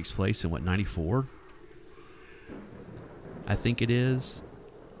actually takes place in 94? I think it is.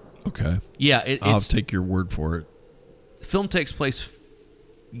 Okay. Yeah, I'll take your word for it. The film takes place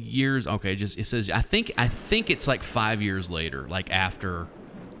years. Okay, it says I think it's like 5 years later, like after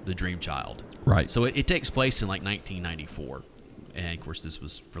the Dream Child. Right. So it takes place in like 1994. And of course, this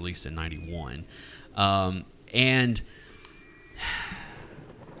was released in 91. And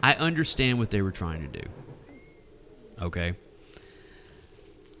I understand what they were trying to do. Okay.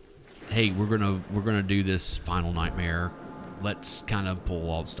 Hey, we're gonna do this Final Nightmare. Let's kind of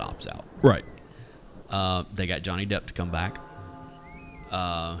pull all the stops out. Right. They got Johnny Depp to come back.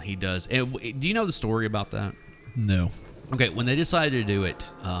 He does. Do you know the story about that? No. Okay, when they decided to do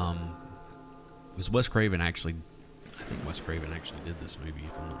it, was Wes Craven actually? I think Wes Craven actually did this movie,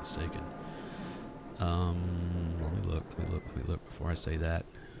 if I'm not mistaken. Let me look before I say that.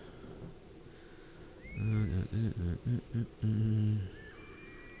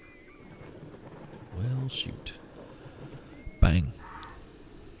 Well, shoot. Bang.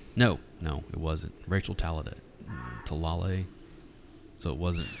 No, it wasn't. Rachel Talalay. So it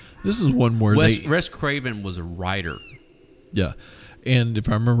wasn't. This is one where Wes Craven was a writer. Yeah. And if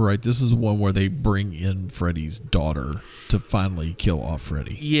I remember right, this is the one where they bring in Freddy's daughter to finally kill off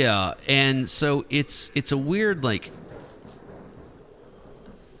Freddy. Yeah, and so it's a weird, like...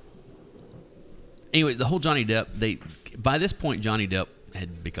 Anyway, the whole Johnny Depp, by this point, Johnny Depp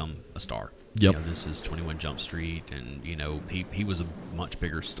had become a star. Yep. This is 21 Jump Street, and, he was a much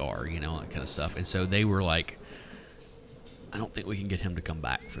bigger star, that kind of stuff. And so they were like, I don't think we can get him to come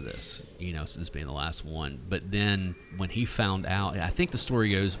back for this, so this being the last one. But then when he found out, I think the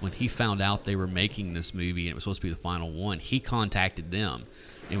story goes, when he found out they were making this movie and it was supposed to be the final one, he contacted them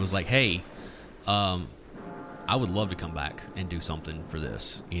and was like, hey, I would love to come back and do something for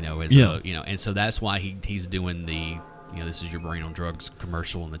this, and so that's why he's doing the, this is your brain on drugs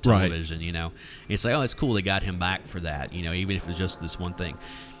commercial on the television, right. It's like, oh, it's cool they got him back for that, even if it's just this one thing.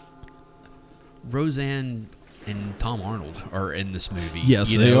 Roseanne and Tom Arnold are in this movie.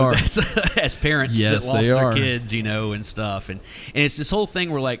 Yes, they are. As parents that lost their kids, and stuff. And it's this whole thing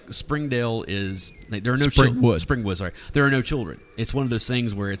where, like, Springdale is... There are no Springwood, sorry. There are no children. It's one of those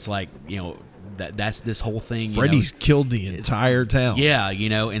things where it's like, that's this whole thing. Freddy's killed the entire town. Yeah,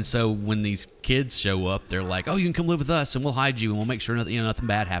 and so when these kids show up, they're like, "Oh, you can come live with us, and we'll hide you, and we'll make sure nothing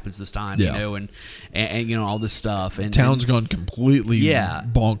bad happens this time." And all this stuff. And town's gone completely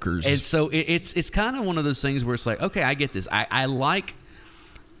bonkers. And so it's kind of one of those things where it's like, okay, I get this. I like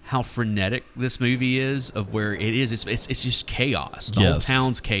how frenetic this movie is, of where it is. It's just chaos. The whole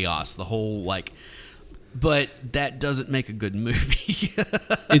town's chaos. The whole like. But that doesn't make a good movie.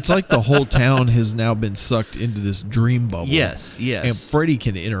 It's like the whole town has now been sucked into this dream bubble. Yes. And Freddy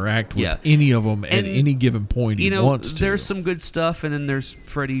can interact with any of them at any given point he wants to. There's some good stuff, and then there's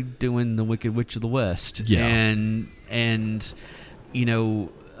Freddy doing the Wicked Witch of the West. Yeah. And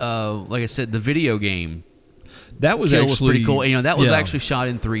like I said, the video game. That was actually pretty cool. That was actually shot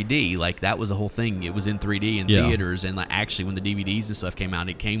in 3D. Like, that was the whole thing. It was in 3D in theaters, and like, actually when the DVDs and stuff came out,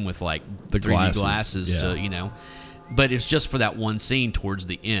 it came with like the 3D glasses to But it's just for that one scene towards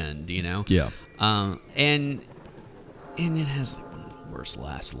the end, Yeah. And it has like one of the worst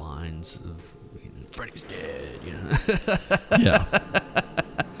last lines of Freddy's dead. Yeah.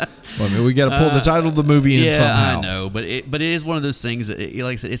 Well, I mean, we got to pull the title of the movie in somehow. I know, but it is one of those things that,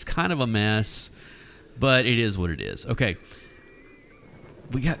 like I said, it's kind of a mess. But it is what it is. Okay.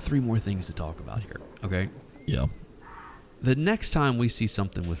 We got 3 more things to talk about here. Okay? Yeah. The next time we see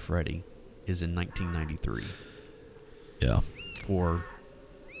something with Freddy is in 1993. Yeah. For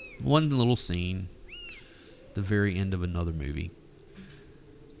one little scene, the very end of another movie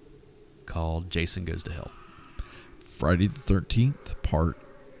called Jason Goes to Hell. Friday the 13th, part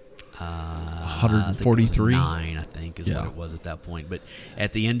 143. I think is what it was at that point. But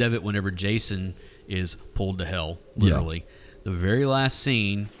at the end of it, whenever Jason is pulled to hell, literally, the very last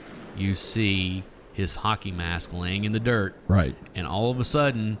scene, you see his hockey mask laying in the dirt. Right. And all of a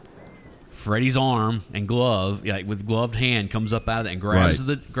sudden, Freddy's arm and glove, like with gloved hand, comes up out of it and grabs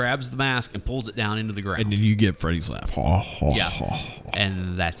the mask and pulls it down into the ground. And then you get Freddy's laugh. Yeah.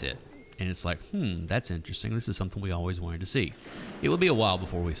 And that's it. And it's like, that's interesting. This is something we always wanted to see. It would be a while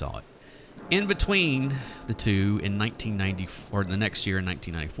before we saw it. In between the two, in 1994, or the next year in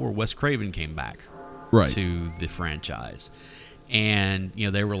 1994, Wes Craven came back to the franchise. And,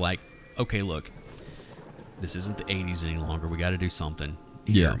 they were like, okay, look, this isn't the 80s any longer. We got to do something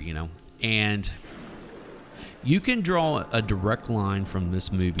here, And you can draw a direct line from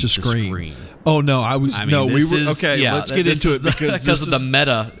this movie to Scream. Oh no, let's get into it because of the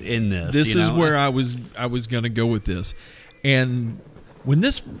meta in this. This is where I was going to go with this. And when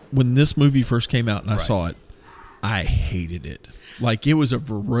this movie first came out and I saw it, I hated it. Like, it was a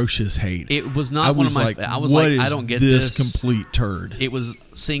ferocious hate. It was not one of my... I was like, I don't get this. Complete turd. It was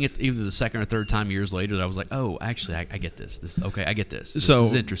seeing it either the second or third time years later that I was like, oh, actually, I get this. Okay, I get this. This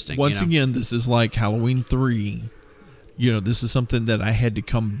is interesting. Once again, this is like Halloween 3. This is something that I had to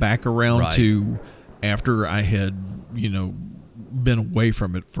come back around to after I had, been away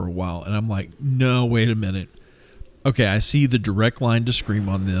from it for a while. And I'm like, no, wait a minute. Okay, I see the direct line to Scream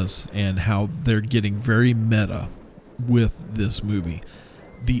on this and how they're getting very meta with this movie.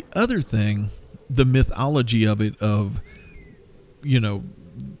 The other thing, the mythology of it, of, the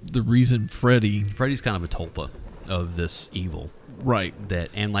reason Freddy's kind of a tulpa of this evil. Right.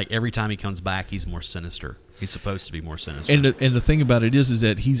 And like every time he comes back, he's more sinister. He's supposed to be more sinister. And the thing about it is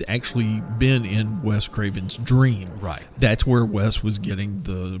that he's actually been in Wes Craven's dream. Right. That's where Wes was getting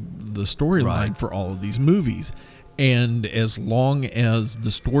the storyline for all of these movies. And as long as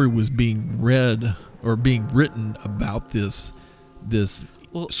the story was being read or being written about this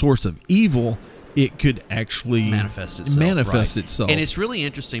source of evil, it could actually manifest itself. And it's really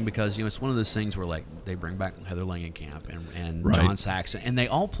interesting because it's one of those things where like they bring back Heather Langenkamp and John Saxon, and they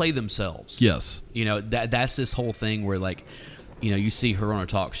all play themselves. Yes. That's this whole thing where like you see her on a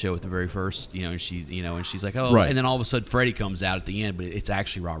talk show at the very first, and she's like, oh, and then all of a sudden Freddy comes out at the end, but it's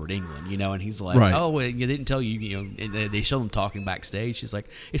actually Robert Englund, and he's like, oh, well, they didn't tell you, and they show them talking backstage. She's like,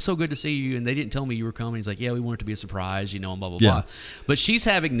 it's so good to see you, and they didn't tell me you were coming. He's like, yeah, we want it to be a surprise, and blah, blah, blah. But she's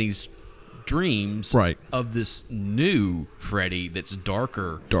having these dreams of this new Freddy that's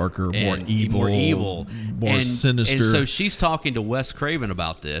darker, more evil, more sinister. And so she's talking to Wes Craven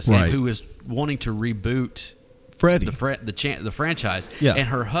about this, and who is wanting to reboot Freddy, the franchise, and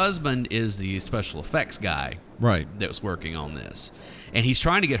her husband is the special effects guy, that was working on this, and he's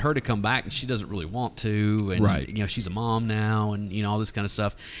trying to get her to come back, and she doesn't really want to, and she's a mom now, and all this kind of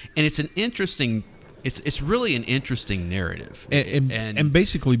stuff, and it's an interesting, it's really an interesting narrative, and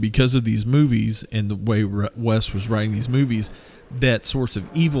basically because of these movies and the way Wes was writing these movies, that source of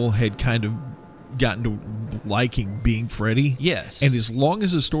evil had kind of gotten to liking being Freddy, and as long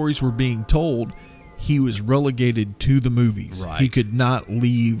as the stories were being told, he was relegated to the movies. He could not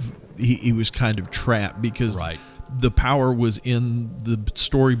leave. He was kind of trapped because the power was in the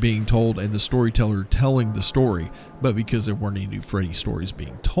story being told and the storyteller telling the story. But because there weren't any new Freddy stories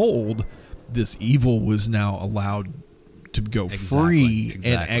being told, this evil was now allowed to go free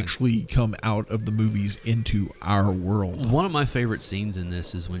and actually come out of the movies into our world. One of my favorite scenes in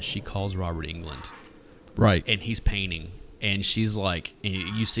this is when she calls Robert Englund. And he's painting. And she's like, and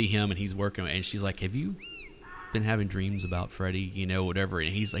you see him and he's working, and she's like, have you been having dreams about Freddy, whatever?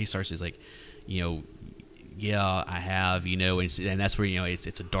 And he's like, yeah, I have, and that's where,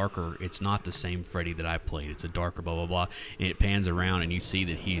 it's a darker, it's not the same Freddy that I played. It's a darker blah, blah, blah. And it pans around and you see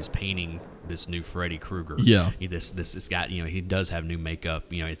that he's painting this new Freddy Krueger. It's got, he does have new makeup.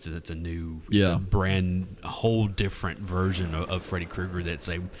 It's a new, it's a whole different version of Freddy Krueger that's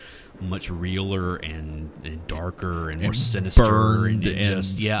a much realer and darker and more sinister burned and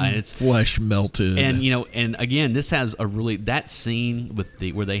just and it's flesh melted, and and again this has a really, that scene with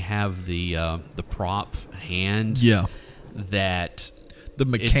where they have the prop hand that the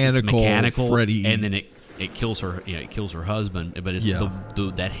mechanical Freddy, and then it kills her, it kills her husband, but it's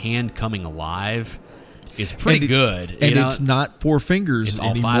that hand coming alive is pretty good, and it's not 4 fingers it's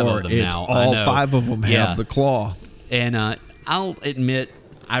all anymore. 5 of them it's now. All 5 of them have the claw, and I'll admit,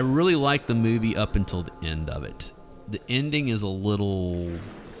 I really like the movie up until the end of it. The ending is a little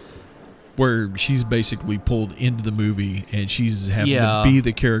where she's basically pulled into the movie and she's having to be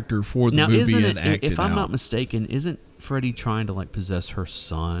the character for the movie and act it out. If I'm not mistaken, isn't Freddy trying to like possess her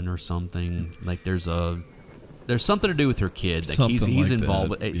son or something? Like there's something to do with her kid. Like he's like involved.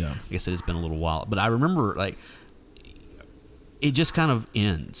 With, yeah. Like I said, it's been a little while, but I remember like it just kind of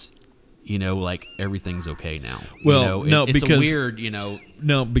ends. Like everything's okay now. Well, no, it's because a weird,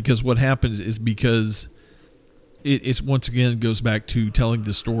 No, because what happens is because it's once again goes back to telling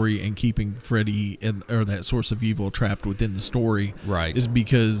the story and keeping Freddy or that source of evil trapped within the story. Right. Is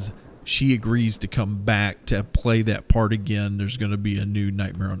because she agrees to come back to play that part again. There's going to be a new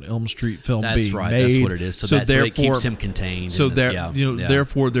Nightmare on Elm Street film being made. That's what it is. So therefore, it keeps him contained. So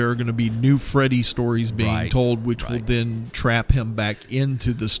therefore, there are going to be new Freddy stories being told, which will then trap him back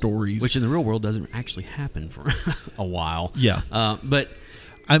into the stories. Which in the real world doesn't actually happen for a while. Yeah. But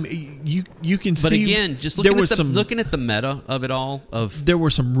I mean, you can see. But again, just looking at the meta of it all. There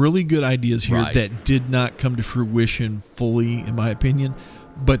were some really good ideas here that did not come to fruition fully, in my opinion.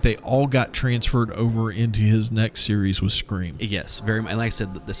 But they all got transferred over into his next series with Scream. Yes, very much. Like I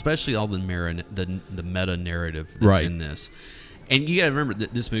said, especially all the meta narrative that's in this. And you got to remember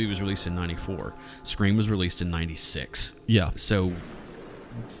that this movie was released in '94. Scream was released in '96. Yeah. So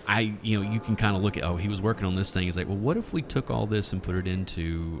you can kind of look at, he was working on this thing. It's like, well, what if we took all this and put it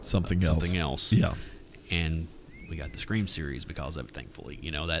into something else? Yeah. And we got the Scream series because of it, thankfully.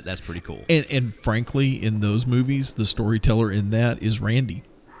 That's pretty cool. And frankly, in those movies, the storyteller in that is Randy.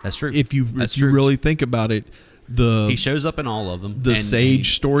 That's true. If you really think about it, he shows up in all of them. The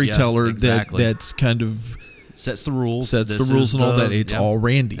sage storyteller that's kind of sets the rules. And all that. It's all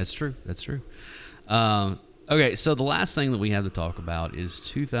Randy. That's true. Okay, so the last thing that we have to talk about is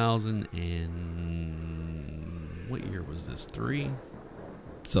 2000 and what year was this? 3?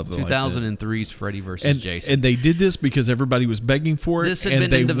 Something 2003's Freddy vs. Jason. And they did this because everybody was begging for it. This had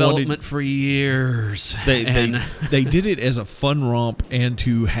been in development for years. They did it as a fun romp and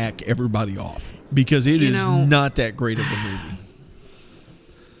to hack everybody off because it is not that great of a movie.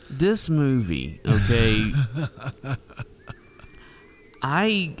 This movie, okay,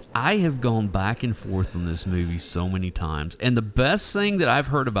 I have gone back and forth on this movie so many times, and the best thing that I've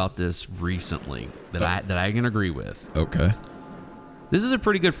heard about this recently that I can agree with. Okay. This is a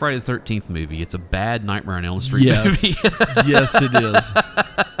pretty good Friday the 13th movie. It's a bad Nightmare on Elm Street movie. Yes, it is.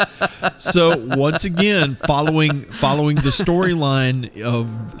 So once again, following the storyline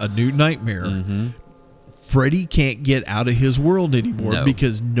of A New Nightmare, Freddy can't get out of his world anymore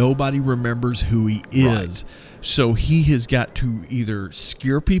because nobody remembers who he is. Right. So he has got to either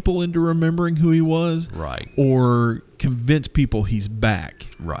scare people into remembering who he was, or convince people he's back.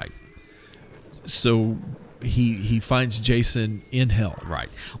 Right. So he finds Jason in hell. Right.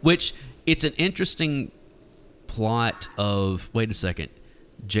 Which, it's an interesting plot of, wait a second,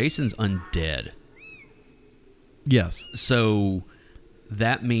 Jason's undead. Yes. So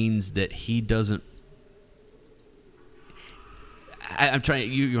that means that he doesn't... I'm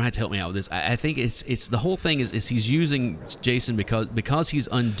trying. You have to help me out with this. I think it's the whole thing is he's using Jason because he's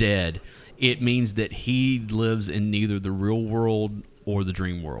undead. It means that he lives in neither the real world or the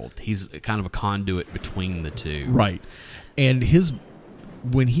dream world. He's kind of a conduit between the two. Right. And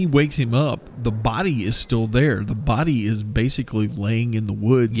when he wakes him up, the body is still there. The body is basically laying in the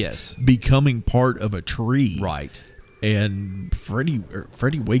woods, becoming part of a tree. Right. And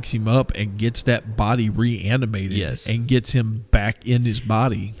Freddy wakes him up and gets that body reanimated, and gets him back in his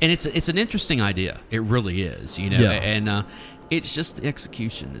body. And it's an interesting idea. It really is, And it's just the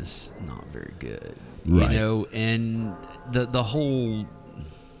execution is not very good, right. And the whole.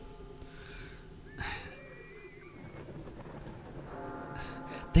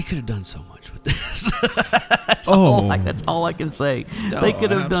 They could have done so much with this. That's all I can say. They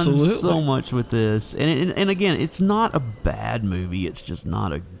could have done so much with this. And again, it's not a bad movie. It's just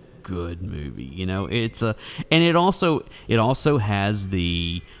not a good movie. It's and it also has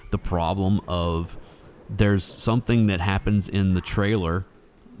the problem of there's something that happens in the trailer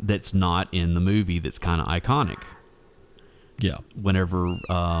that's not in the movie that's kind of iconic. Yeah. Whenever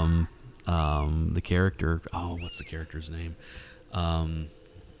the character, what's the character's name?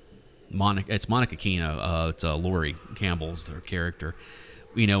 It's Monica Kino. It's Laurie Campbell's her character.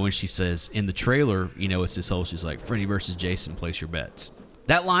 When she says in the trailer, it's this whole, she's like, Freddy versus Jason, place your bets.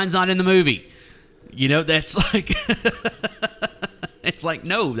 That line's not in the movie. That's like, it's like,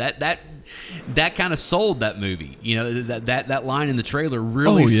 no, that kind of sold that movie. That line in the trailer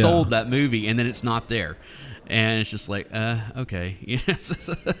really sold that movie, and then it's not there, and it's just like, okay.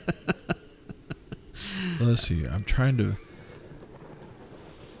 Let's see. I'm trying to.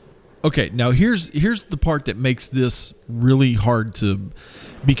 Okay, now here's the part that makes this really hard to...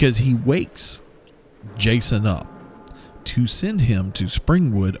 because he wakes Jason up to send him to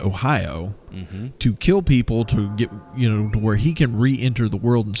Springwood, Ohio, to kill people, to get, to where he can re-enter the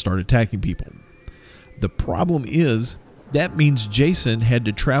world and start attacking people. The problem is that means Jason had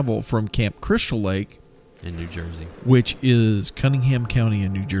to travel from Camp Crystal Lake in New Jersey, which is Cunningham County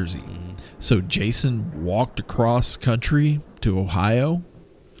in New Jersey. So Jason walked across country to Ohio.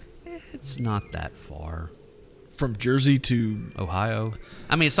 It's not that far. From Jersey to Ohio.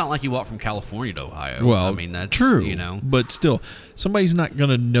 I mean, it's not like you walk from California to Ohio. Well, I mean, that's true. But still, somebody's not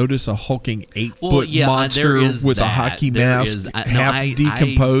going to notice a hulking 8-foot monster with a hockey mask,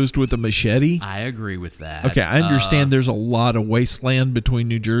 decomposed with a machete. I agree with that. Okay, I understand there's a lot of wasteland between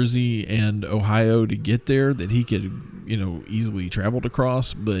New Jersey and Ohio to get there that he could, easily traveled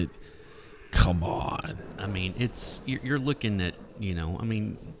across, but come on. I mean, you're looking at,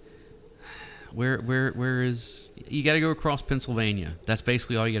 Where is... You got to go across Pennsylvania. That's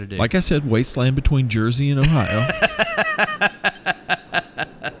basically all you got to do. Like I said, wasteland between Jersey and Ohio.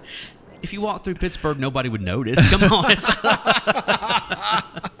 If you walk through Pittsburgh, nobody would notice. Come on.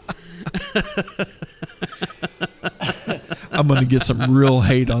 I'm going to get some real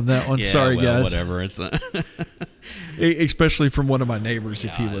hate on that one. Yeah, Sorry, guys. Whatever. It's especially from one of my neighbors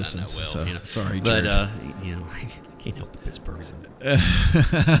if he listens. Sorry, Jared. But, can't help the Pittsburghs.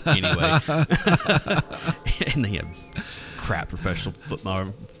 Anyway. And they have crap professional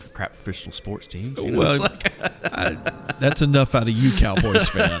football, crap professional sports teams. That's enough out of you, Cowboys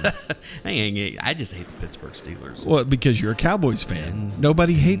fan. I just hate the Pittsburgh Steelers. Well, because you're a Cowboys fan.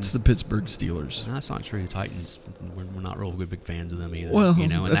 Nobody hates the Pittsburgh Steelers. No, that's not true. The Titans, we're not real big fans of them either. Well,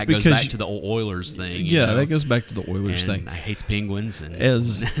 and that goes back to the old Oilers thing. That goes back to the Oilers thing. I hate the Penguins.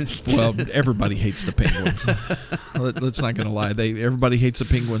 Everybody hates the Penguins. Let's not gonna lie. Everybody hates the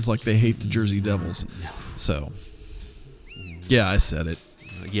Penguins like they hate the Jersey Devils. So, yeah, I said it.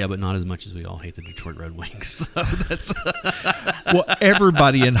 Yeah, but not as much as we all hate the Detroit Red Wings. So that's well,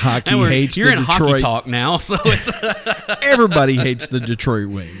 everybody in hockey hates the Detroit. You're in hockey talk now, so it's everybody hates the Detroit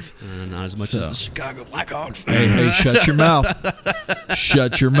Wings. Not as much as the Chicago Blackhawks. Hey, shut your mouth.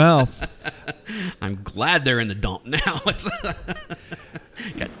 Shut your mouth. I'm glad they're in the dump now.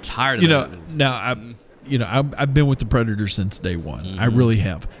 Got tired of that. Now I've been with the Predators since day one. I really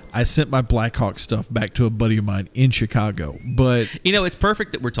have. I sent my Blackhawk stuff back to a buddy of mine in Chicago, but it's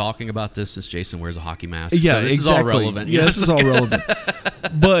perfect that we're talking about this as Jason wears a hockey mask. Yeah, so this exactly. is all relevant. Yeah, this is all relevant.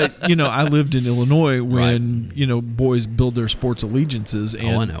 But I lived in Illinois when boys build their sports allegiances,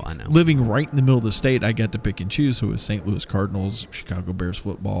 and I know. Living right in the middle of the state, I got to pick and choose who was St. Louis Cardinals, Chicago Bears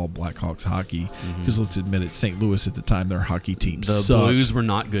football, Blackhawks hockey. Because let's admit it, St. Louis at the time, their hockey team sucked. The Blues were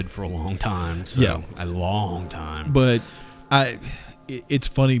not good for a long time. A long time. But it's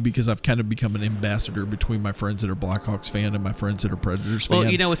funny because I've kind of become an ambassador between my friends that are Blackhawks fan and my friends that are Predators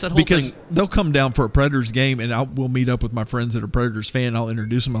fan. Well, it's that whole because thing. They'll come down for a Predators game and we'll meet up with my friends that are Predators fan. I'll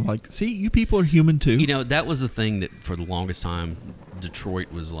introduce them. I'm like, see, you people are human too. That was the thing that for the longest time, Detroit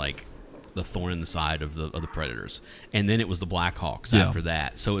was like the thorn in the side of the Predators, and then it was the Blackhawks after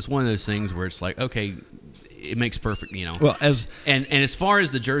that. So it's one of those things where it's like, okay, it makes perfect, Well, and as far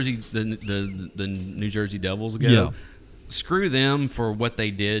as the New Jersey Devils go, screw them for what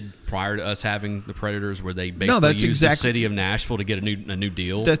they did prior to us having the Predators, where they basically used the city of Nashville to get a new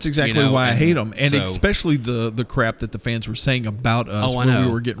deal. That's exactly why I hate them, and especially the crap that the fans were saying about us when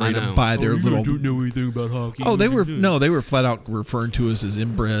we were getting ready to buy their little. Don't know anything about hockey. Oh, they were flat out referring to us as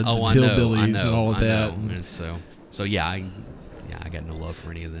inbreds and hillbillies and all of that. And so I got no love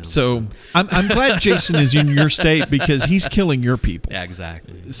for any of them. So I'm glad Jason is in your state because he's killing your people. Yeah,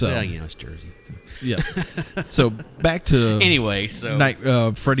 exactly. So it's Jersey. So. Yeah. So back to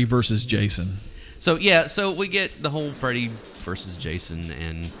Freddy versus Jason. So we get the whole Freddy versus Jason,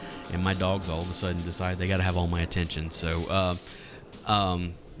 and my dogs all of a sudden decide they got to have all my attention. So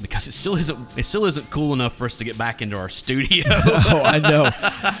because it still isn't cool enough for us to get back into our studio. Oh, I know.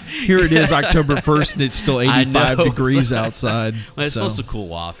 Here it is, October 1st, and it's still 85 degrees outside. Well, it's supposed to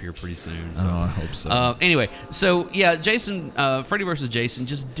cool off here pretty soon. So. Oh, I hope so. Anyway, so yeah, Jason, Freddy versus Jason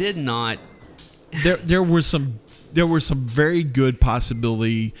just did not. There was some very good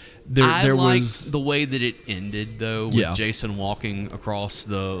possibility. There was the way that it ended though, with Jason walking across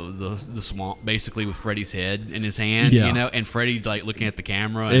the swamp, basically with Freddy's head in his hand, and Freddy like looking at the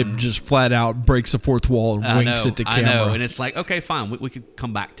camera. And it just flat out breaks the fourth wall and winks at the camera. I know, and it's like, okay, fine, we could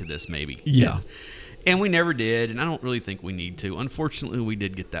come back to this maybe. Yeah. And we never did, and I don't really think we need to. Unfortunately, we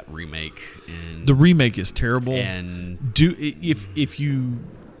did get that remake, and the remake is terrible. And if you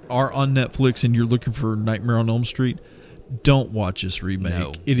are on Netflix and you're looking for Nightmare on Elm Street, don't watch this remake.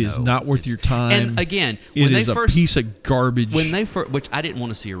 No, it is not worth your time. And again, it is a piece of garbage. When they first, which I didn't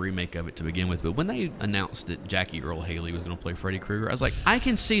want to see a remake of it to begin with, but when they announced that Jackie Earle Haley was going to play Freddy Krueger, I was like, I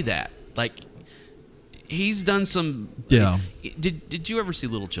can see that. Like, he's done some. Yeah. Did you ever see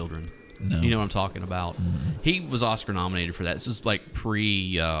Little Children? No. You know what I'm talking about? Mm-hmm. He was Oscar nominated for that. This is like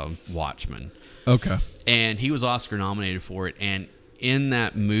pre-Watchmen. Okay. And he was Oscar nominated for it. And in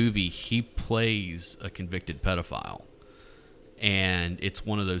that movie, he plays a convicted pedophile. And it's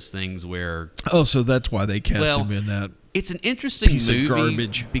one of those things where... Oh, so that's why they cast him in that. It's an interesting piece movie of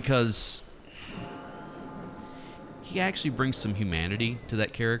garbage. Because he actually brings some humanity to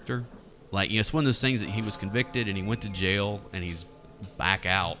that character. Like, you know, it's one of those things that he was convicted and he went to jail and he's back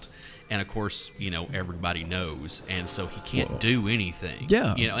out. And of course, you know, everybody knows, and so he can't do anything.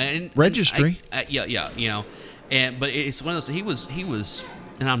 Yeah, you know, and registry. Yeah, you know, but it's one of those. He was,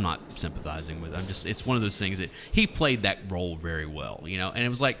 and I'm not sympathizing with. It's one of those things that he played that role very well. You know, and it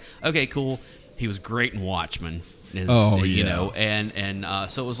was like, okay, cool. He was great in Watchmen. You know, and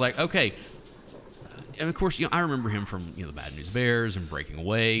so it was like, okay. And of course, you know, I remember him from, you know, the Bad News Bears and Breaking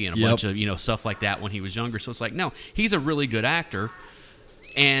Away and a bunch of, you know, stuff like that when he was younger. So it's like, no, he's a really good actor.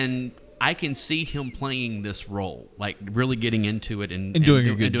 And I can see him playing this role, like really getting into it and doing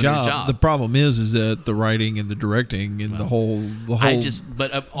a good job. The problem is that the writing and the directing and the whole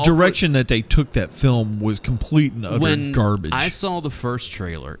direction that they took that film was complete and utter garbage. I saw the first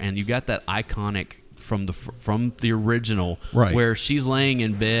trailer, and you got that iconic from the original, right, where she's laying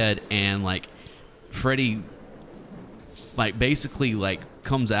in bed and like Freddy, like basically like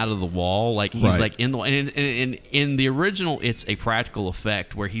comes out of the wall, like he's like in the and in the original it's a practical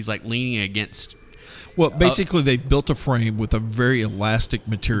effect where he's like leaning against. Well, basically they built a frame with a very elastic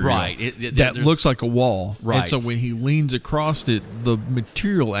material, right? That looks like a wall, right? And so when he leans across it, the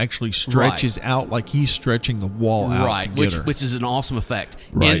material actually stretches out like he's stretching the wall out, right? Which is an awesome effect.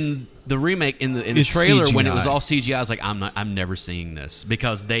 Right. In the remake, in the trailer, CGI. When it was all CGI, I was like, I'm never seeing this,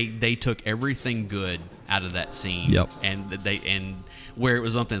 because they took everything good out of that scene. Yep. And where it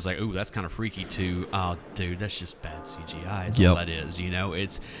was something that's like, ooh, that's kind of freaky too. Oh, dude, that's just bad CGI. Is all that is, you know.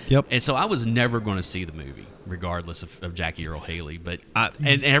 It's And so I was never going to see the movie, regardless of Jackie Earle Haley. But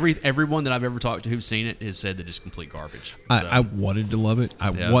and everyone that I've ever talked to who's seen it has said that it's complete garbage. So. I wanted to love it.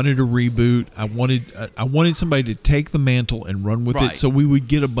 I wanted a reboot. I wanted somebody to take the mantle and run with it, so we would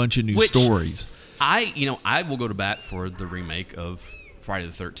get a bunch of new stories. I will go to bat for the remake of Friday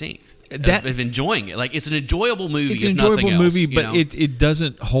the 13th. Of enjoying it, like it's an enjoyable movie. It's an enjoyable movie, but it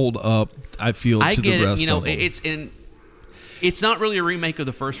doesn't hold up. I feel to the rest of them. It's not really a remake of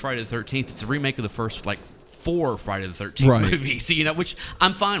the first Friday the 13th. It's a remake of the first like 4 Friday the 13th movies. You know, which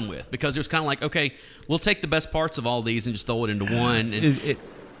I'm fine with, because it was kind of like, okay, we'll take the best parts of all these and just throw it into one. And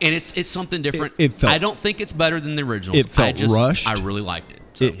it's something different. I don't think it's better than the originals. It felt rushed. I really liked it.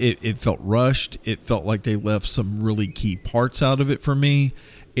 So. It felt rushed. It felt like they left some really key parts out of it for me.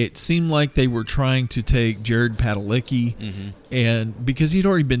 It seemed like they were trying to take Jared Padalecki, and because he'd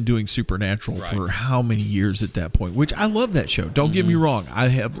already been doing Supernatural for how many years at that point, which I love that show. Don't get me wrong.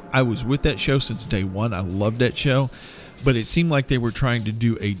 I was with that show since day one. I loved that show, but it seemed like they were trying to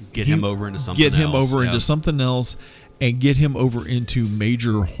do get him over into something else, and get him over into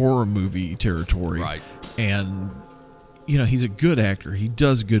major horror movie territory. Right. And you know, he's a good actor. He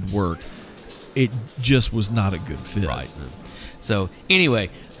does good work. It just was not a good fit. Right. So anyway,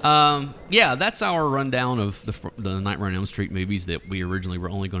 that's our rundown of the Nightmare on Elm Street movies that we originally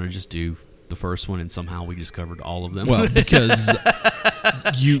were only going to just do the first one, and somehow we just covered all of them. Well, because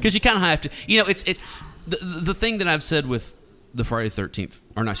you kind of have to. You know, the thing that I've said with the Friday the 13th,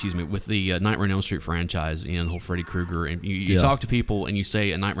 or not, excuse me, with the Nightmare on Elm Street franchise, you know, the whole Freddy Krueger, and you talk to people and you say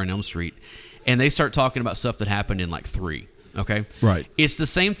a Nightmare on Elm Street, and they start talking about stuff that happened in like 3. Okay, right. It's the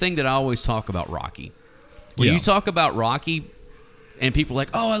same thing that I always talk about Rocky. When you talk about Rocky, and people are like,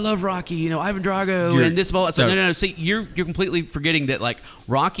 oh, I love Rocky, you know, Ivan Drago and this ball. So no. See, you're completely forgetting that like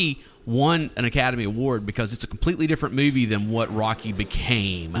Rocky won an Academy Award because it's a completely different movie than what Rocky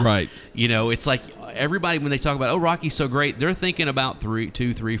became. Right. You know, it's like everybody, when they talk about, oh, Rocky's so great, they're thinking about 2,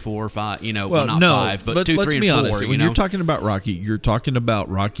 3, 4, 5. You know, well, not 5, but 2, 3, and 4. Let's be honest. When you're talking about Rocky, you're talking about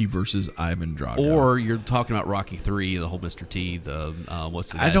Rocky versus Ivan Drago, or you're talking about Rocky 3, the whole Mr. T, the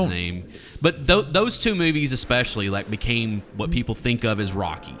what's the guy's name? But those 2 movies especially like became what people think of as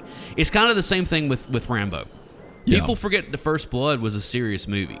Rocky. It's kind of the same thing with Rambo. People forget The First Blood was a serious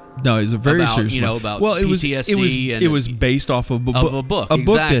movie. No, it's a very serious movie. About PTSD. It was based off of a book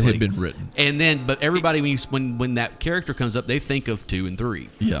that had been written. And then, but everybody, when that character comes up, they think of 2 and 3.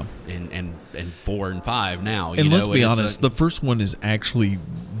 Yeah. And 4 and 5 now. And let's be honest, the first one is actually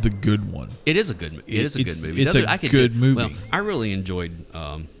the good one. It is a good movie. It is a good movie. It's a good movie. Well, I really enjoyed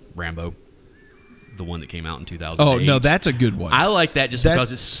Rambo. The one that came out in 2008. Oh no, that's a good one. I like that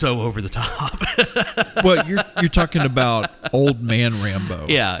because it's so over the top. Well, you're talking about old man Rambo.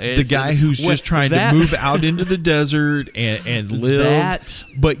 Yeah, the guy who's just trying to move out into the desert and live.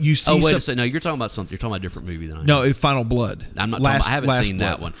 But you see, wait a second. No, you're talking about something. You're talking about a different movie than I am. No, Final Blood. I'm not. I haven't seen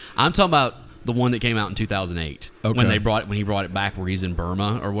that one. I'm talking about the one that came out in 2008 when he brought it back where he's in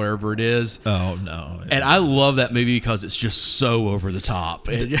Burma or wherever it is. Oh no! And I love that movie because it's just so over the top.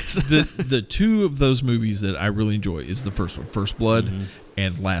 The two of those movies that I really enjoy is the first one, First Blood,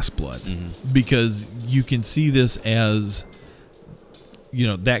 and Last Blood, because you can see this as,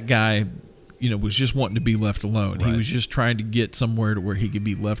 that guy, was just wanting to be left alone. Right. He was just trying to get somewhere to where he could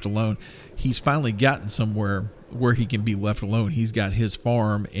be left alone. He's finally gotten somewhere where he can be left alone. He's got his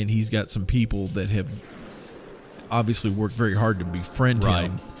farm, and he's got some people that have obviously worked very hard to befriend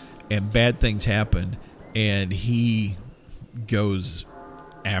him, and bad things happen, and he goes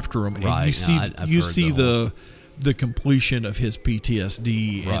after them. Right. And you see the completion of his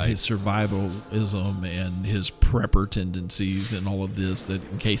PTSD and his survivalism and his prepper tendencies and all of this, that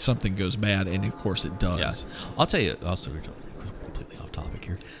in case something goes bad, and of course it does. Yeah. I'll tell you, also completely off topic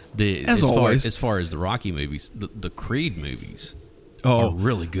here. As far as the Rocky movies, the Creed movies are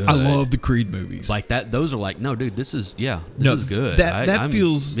really good. I love the Creed movies. Like that. Those are like, no, dude, this is good. That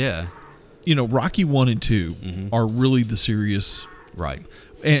feels Rocky 1 and 2 are really the serious, right,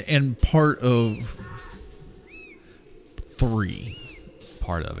 and part of 3.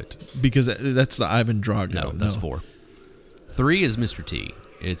 Part of it, because that's the Ivan Drago. No, that's 4. 3 is Mr. T.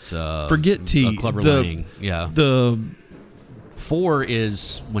 It's forget T. Clubber Lang. Yeah. 4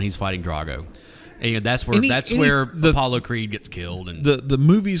 is when he's fighting Drago. And that's where Apollo Creed gets killed. And the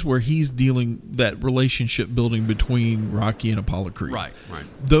movies where he's dealing that relationship building between Rocky and Apollo Creed. Right.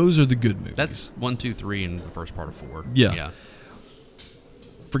 Those are the good movies. That's 1, 2, 3, and the first part of 4. Yeah.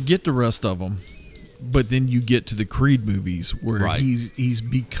 Forget the rest of them, but then you get to the Creed movies where he's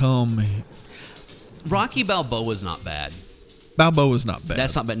become. Rocky Balboa's not bad. Balboa's not bad.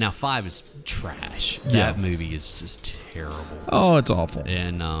 That's not bad. Now 5 is trash. That movie is just terrible. Oh, it's awful.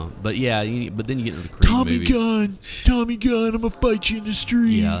 And but then you get into the Creed movies. Tommy Gunn, I'm gonna fight you in the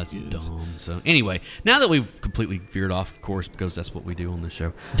street. Yeah, it's dumb. So anyway, now that we've completely veered off course, because that's what we do on this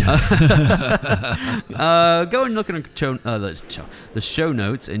show, go and look at the show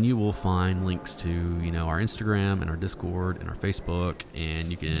notes, and you will find links to our Instagram and our Discord and our Facebook, and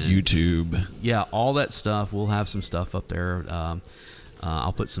you can YouTube. Yeah, all that stuff. We'll have some stuff up there.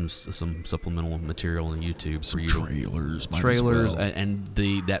 I'll put some supplemental material on YouTube for you. Trailers, and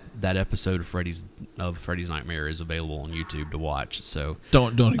that episode of Freddy's Nightmare is available on YouTube to watch. So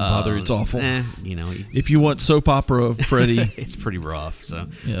don't even bother. It's awful. If you want soap opera of Freddy, it's pretty rough. So,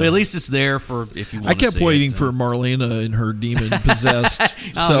 but at least it's there for if you want. I kept waiting for Marlena and her demon possessed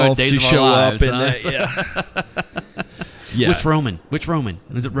self to show up. Yeah. Which Roman?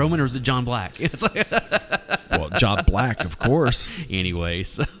 Is it Roman or is it John Black? Well, John Black, of course. Anyway,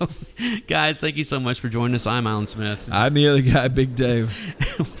 so guys, thank you so much for joining us. I'm Alan Smith. I'm the other guy, Big Dave.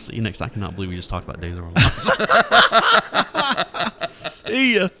 We'll see you next. I cannot believe we just talked about Days of Our Lives.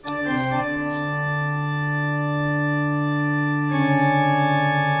 See ya.